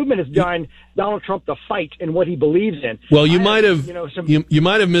person. The movement is behind Donald Trump, the fight, and what he believes in. Well, you might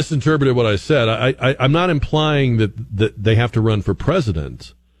have misinterpreted what I said. I'm not implying that they have to run for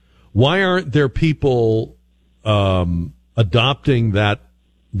president. Why aren't there people adopting that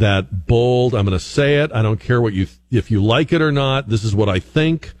bold, I'm going to say it, I don't care if you like it or not, this is what I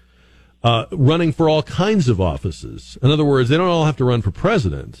think, running for all kinds of offices? In other words, they don't all have to run for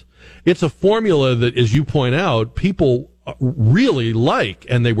president. It's a formula that, as you point out, people really like,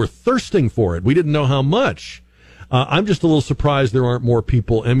 and they were thirsting for it. We didn't know how much. I'm just a little surprised there aren't more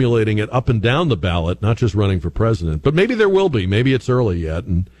people emulating it up and down the ballot, not just running for president. But maybe there will be. Maybe it's early yet,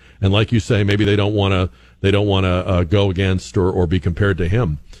 and like you say, maybe they don't want to go against or be compared to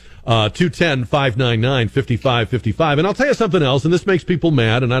him. 210-599-5555. And I'll tell you something else, and this makes people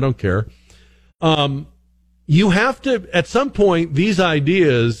mad, and I don't care. You have to, at some point, these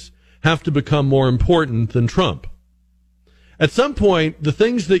ideas have to become more important than Trump. At some point, the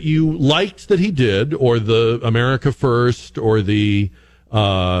things that you liked that he did, or the America First, or the,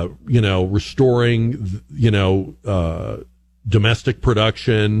 restoring, domestic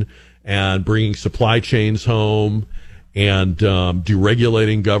production and bringing supply chains home and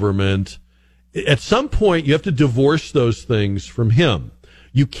deregulating government. At some point, you have to divorce those things from him.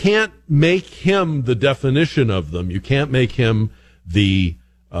 You can't make him the definition of them. You can't make him the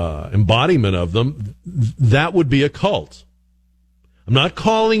embodiment of them. That would be a cult. I'm not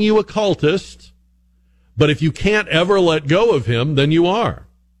calling you a cultist, but if you can't ever let go of him, then you are.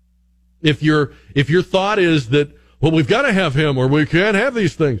 If your thought is that, well, we've got to have him or we can't have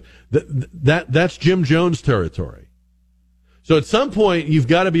these things, that's Jim Jones territory. So at some point, you've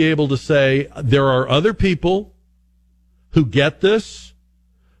got to be able to say, there are other people who get this,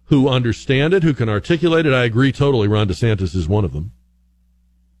 who understand it, who can articulate it. I agree totally. Ron DeSantis is one of them.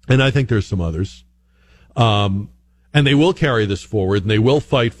 And I think there's some others. And they will carry this forward, and they will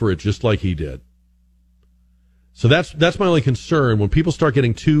fight for it just like he did. So that's my only concern. When people start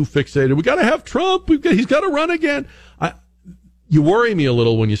getting too fixated, we got to have Trump. He's got to run again. You worry me a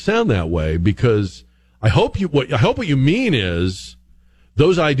little when you sound that way, because I hope what you mean is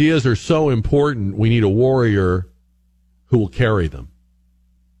those ideas are so important. We need a warrior who will carry them,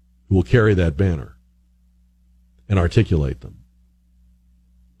 who will carry that banner and articulate them.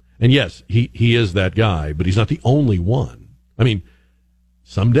 And yes, he is that guy, but he's not the only one. I mean,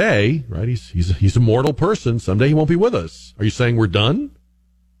 someday, right? He's a mortal person. Someday he won't be with us. Are you saying we're done?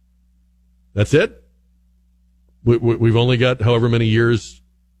 That's it? We've only got however many years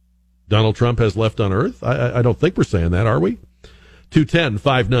Donald Trump has left on Earth? I don't think we're saying that, are we?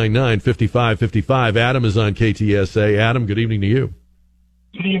 210-599-5555. Adam is on KTSA. Adam, good evening to you.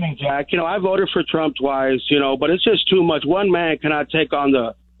 Good evening, Jack. I voted for Trump twice, but it's just too much. One man cannot take on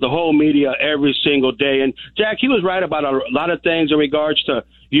the the whole media every single day. And Jack, he was right about a lot of things in regards to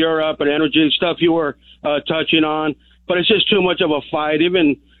Europe and energy stuff you were touching on, but it's just too much of a fight.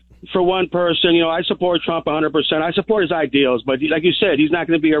 Even for one person, I support Trump 100%. I support his ideals, but like you said, he's not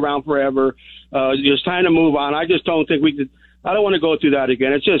going to be around forever. It's time to move on. I just don't think we could. I don't want to go through that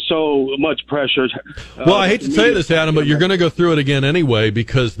again. It's just so much pressure. Well, I hate to say this, Adam, but you're going to go through it again anyway,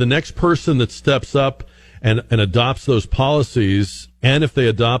 because the next person that steps up and adopts those policies, and if they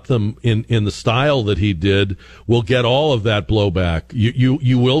adopt them in the style that he did, will get all of that blowback.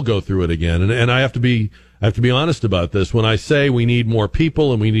 You will go through it again, and I have to be honest about this. When I say we need more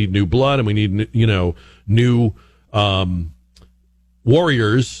people and we need new blood and we need new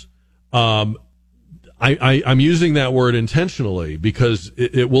warriors, I'm using that word intentionally because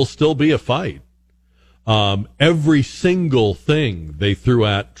it will still be a fight. Every single thing they threw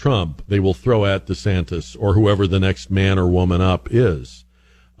at Trump, they will throw at DeSantis or whoever the next man or woman up is.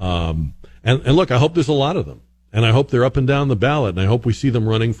 And look, I hope there's a lot of them. And I hope they're up and down the ballot. And I hope we see them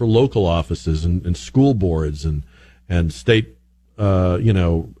running for local offices and school boards and state,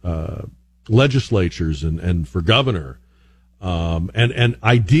 legislatures and for governor. And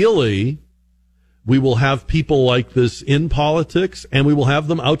ideally, we will have people like this in politics, and we will have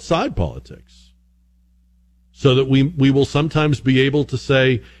them outside politics, so that we will sometimes be able to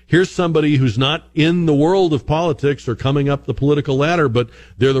say, here's somebody who's not in the world of politics or coming up the political ladder, but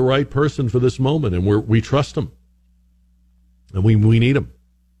they're the right person for this moment, and we trust them, and we need them.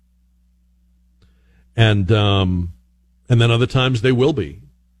 And then other times they will be.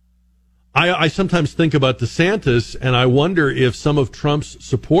 I sometimes think about DeSantis, and I wonder if some of Trump's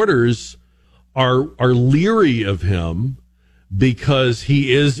supporters are leery of him because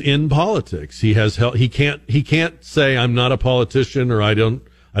he is in politics. He can't say I'm not a politician, or I don't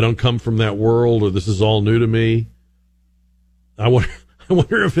come from that world, or this is all new to me. I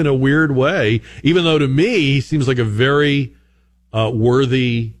wonder if in a weird way, even though to me he seems like a very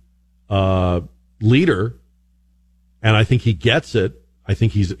worthy leader, and I think he gets it. I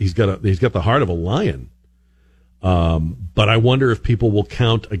think he's got the heart of a lion. But I wonder if people will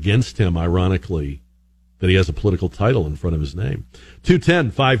count against him, ironically, that he has a political title in front of his name.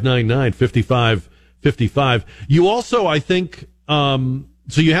 210-599-5555. You also, I think, so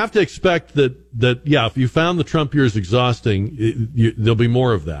you have to expect that, if you found the Trump years exhausting, there'll be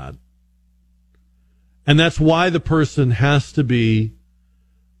more of that. And that's why the person has to be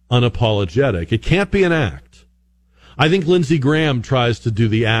unapologetic. It can't be an act. I think Lindsey Graham tries to do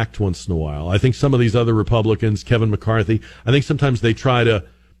the act once in a while. I think some of these other Republicans, Kevin McCarthy, I think sometimes they try to,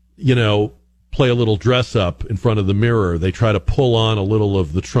 play a little dress up in front of the mirror. They try to pull on a little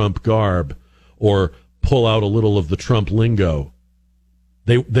of the Trump garb or pull out a little of the Trump lingo.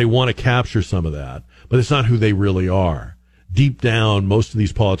 They want to capture some of that, but it's not who they really are. Deep down, most of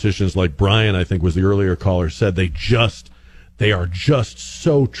these politicians, like Brian, I think was the earlier caller, said they are just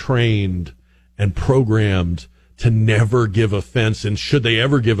so trained and programmed to never give offense, and should they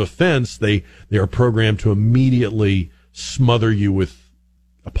ever give offense, they are programmed to immediately smother you with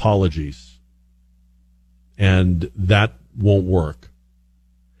apologies. And that won't work.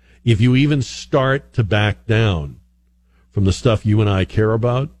 If you even start to back down from the stuff you and I care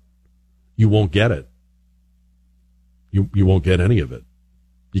about, you won't get it. You won't get any of it.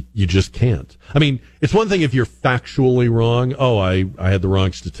 You just can't. I mean, it's one thing if you're factually wrong. Oh, I had the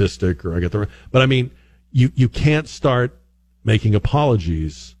wrong statistic, or I got the wrong. But I mean, you can't start making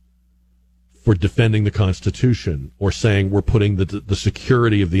apologies for defending the Constitution, or saying we're putting the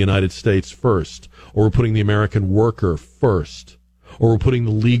security of the United States first, or we're putting the American worker first, or we're putting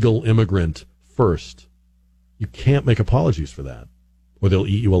the legal immigrant first. You can't make apologies for that, or they'll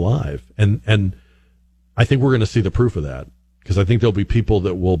eat you alive. And I think we're going to see the proof of that, because I think there'll be people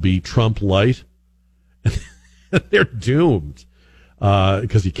that will be Trump light. They're doomed.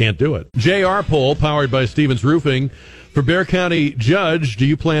 Because you can't do it. JR poll, powered by Stevens Roofing. For Bexar County Judge, do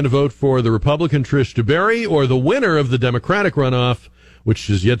you plan to vote for the Republican Trish DeBerry or the winner of the Democratic runoff, which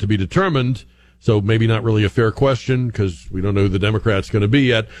is yet to be determined? So maybe not really a fair question, because we don't know who the Democrat's going to be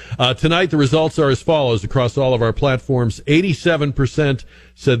yet. Tonight, the results are as follows across all of our platforms. 87%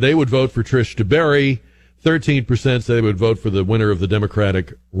 said they would vote for Trish DeBerry. 13% said they would vote for the winner of the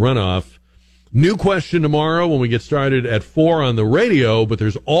Democratic runoff. New question tomorrow when we get started at 4 on the radio, but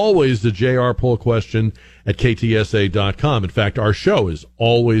there's always the JR poll question at KTSA.com. In fact, our show is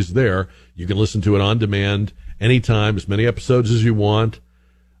always there. You can listen to it on demand anytime, as many episodes as you want.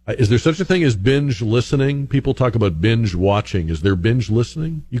 Is there such a thing as binge listening? People talk about binge watching. Is there binge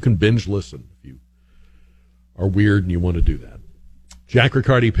listening? You can binge listen if you are weird and you want to do that. Jack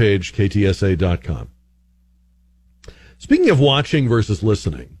Riccardi page, KTSA.com. Speaking of watching versus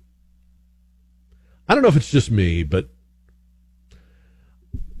listening, I don't know if it's just me, but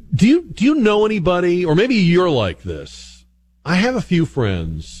do you know anybody, or maybe you're like this? I have a few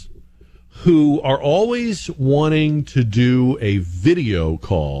friends who are always wanting to do a video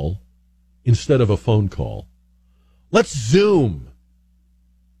call instead of a phone call. Let's Zoom.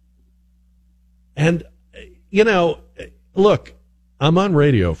 And, look, I'm on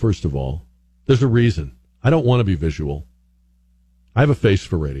radio, first of all. There's a reason. I don't want to be visual. I have a face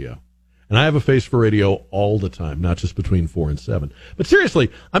for radio. And I have a face for radio all the time, not just between 4 and 7. But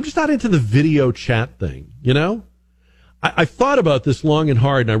seriously, I'm just not into the video chat thing, I thought about this long and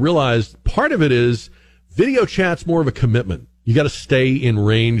hard, and I realized part of it is video chat's more of a commitment. You got to stay in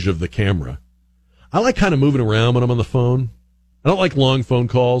range of the camera. I like kind of moving around when I'm on the phone. I don't like long phone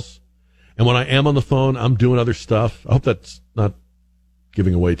calls. And when I am on the phone, I'm doing other stuff. I hope that's not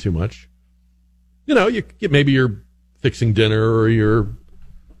giving away too much. Maybe you're fixing dinner, or you're,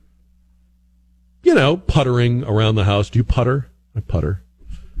 puttering around the house. Do you putter? I putter.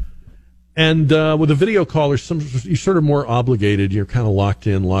 And with a video call, you're sort of more obligated. You're kind of locked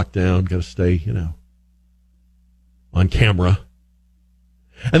in, locked down, got to stay, on camera.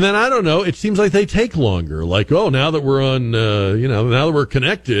 And then, I don't know, it seems like they take longer. Like, now that we're on, now that we're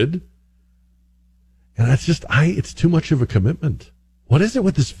connected. And that's just, it's too much of a commitment. What is it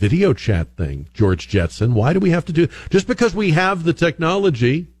with this video chat thing, George Jetson? Why do we have to do it? Just because we have the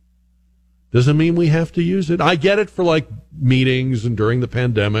technology doesn't mean we have to use it. I get it for like meetings and during the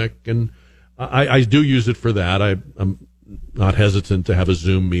pandemic, and I do use it for that. I'm not hesitant to have a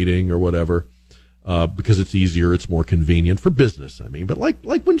Zoom meeting or whatever, because it's easier, it's more convenient for business. But like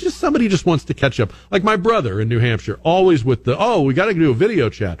when somebody just wants to catch up, like my brother in New Hampshire, always with we got to do a video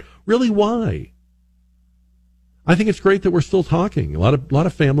chat. Really, why? I think it's great that we're still talking. A lot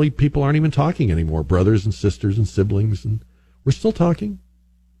of family people aren't even talking anymore, brothers and sisters and siblings, and we're still talking.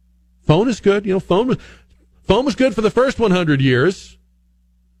 Phone is good. Phone was good for the first 100 years.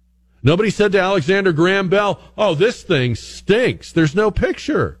 Nobody said to Alexander Graham Bell, this thing stinks. There's no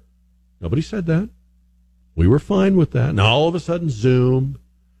picture. Nobody said that. We were fine with that. Now all of a sudden, Zoom,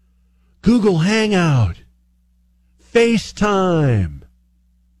 Google Hangout, FaceTime.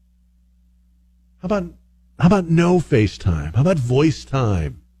 How about no FaceTime? How about voice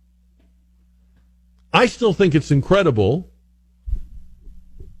time? I still think it's incredible.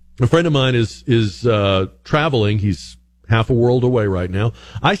 A friend of mine is traveling. He's half a world away right now.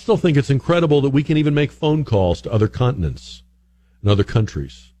 I still think it's incredible that we can even make phone calls to other continents and other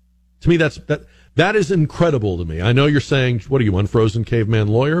countries. To me, that is incredible to me. I know you're saying, what are you, unfrozen caveman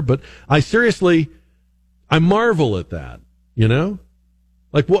lawyer? But I marvel at that,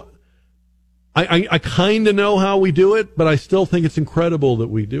 Like what? I kind of know how we do it, but I still think it's incredible that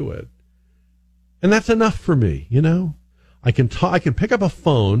we do it. And that's enough for me, I can pick up a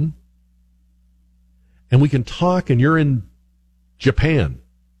phone and we can talk, and you're in Japan.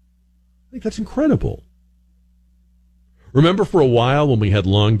 I think that's incredible. Remember for a while when we had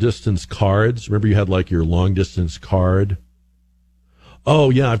long distance cards? Remember you had like your long distance card?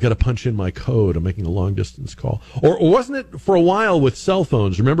 Oh yeah, I've got to punch in my code. I'm making a long distance call. Or wasn't it for a while with cell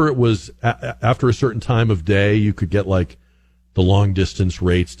phones? Remember it was after a certain time of day you could get like the long distance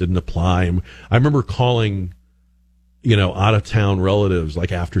rates didn't apply. And I remember calling, out of town relatives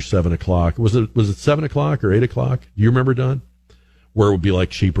like after 7 o'clock. Was it 7 o'clock or 8 o'clock? Do you remember, Don? Where it would be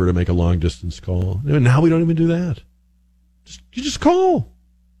like cheaper to make a long distance call. And now we don't even do that. You just call.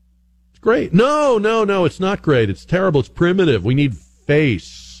 It's great. No, it's not great. It's terrible. It's primitive. We need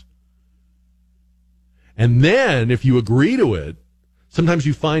face. And then if you agree to it, sometimes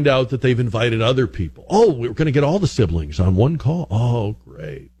you find out that they've invited other people. We're going to get all the siblings on one call. Oh,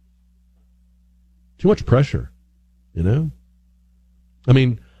 great. Too much pressure, I don't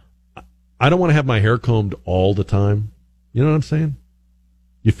want to have my hair combed all the time. You know what I'm saying?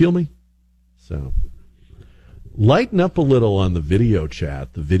 You feel me? So lighten up a little on the video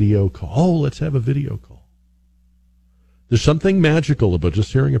chat, the video call. Let's have a video call. There's something magical about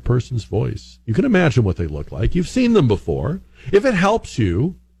just hearing a person's voice. You can imagine what they look like. You've seen them before. If it helps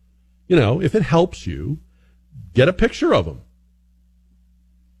you, get a picture of them.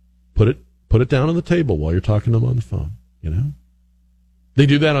 Put it down on the table while you're talking to them on the phone, They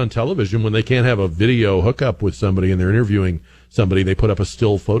do that on television when they can't have a video hookup with somebody and they're interviewing somebody. They put up a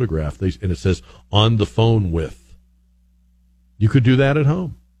still photograph and it says, on the phone with. You could do that at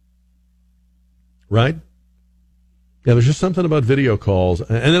home. Right? Yeah, there's just something about video calls.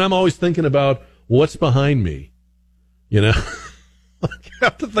 And then I'm always thinking about what's behind me. I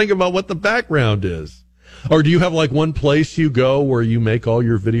have to think about what the background is. Or do you have like one place you go where you make all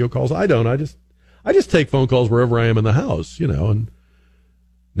your video calls? I don't. I just take phone calls wherever I am in the house, and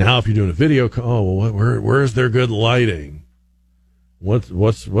now if you're doing a video call, where's their good lighting? What's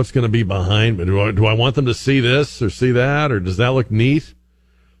going to be behind me? Do I want them to see this or see that, or does that look neat?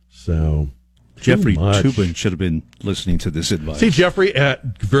 So Jeffrey Toobin should have been listening to this advice. See, Jeffrey,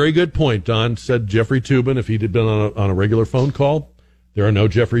 very good point. Don said Jeffrey Toobin, if he'd been on a regular phone call, there are no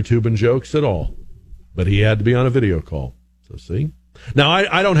Jeffrey Toobin jokes at all. But he had to be on a video call. So see? Now,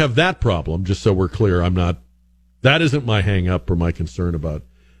 I don't have that problem, just so we're clear. That isn't my hang up or my concern about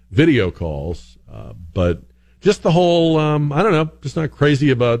video calls. But just the whole, I don't know, just not crazy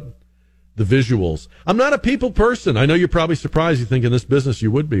about the visuals. I'm not a people person. I know you're probably surprised. You think in this business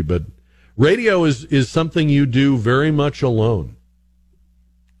you would be, but radio is something you do very much alone.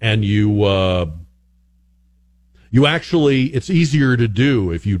 And you actually, it's easier to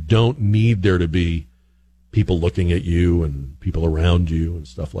do if you don't need there to be people looking at you and people around you and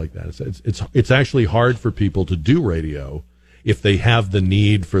stuff like that. It's actually hard for people to do radio if they have the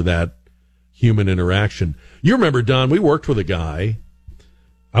need for that human interaction. You remember, Don, we worked with a guy,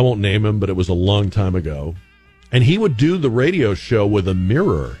 I won't name him, but it was a long time ago, and he would do the radio show with a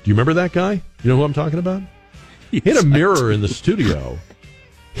mirror. Do you remember that guy? You know who I'm talking about? Yes, he had a mirror in the studio.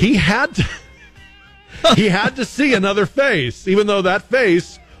 He had to see another face, even though that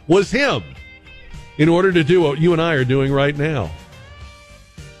face was him, in order to do what you and I are doing right now.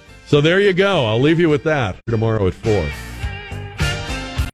 So there you go. I'll leave you with that tomorrow at 4.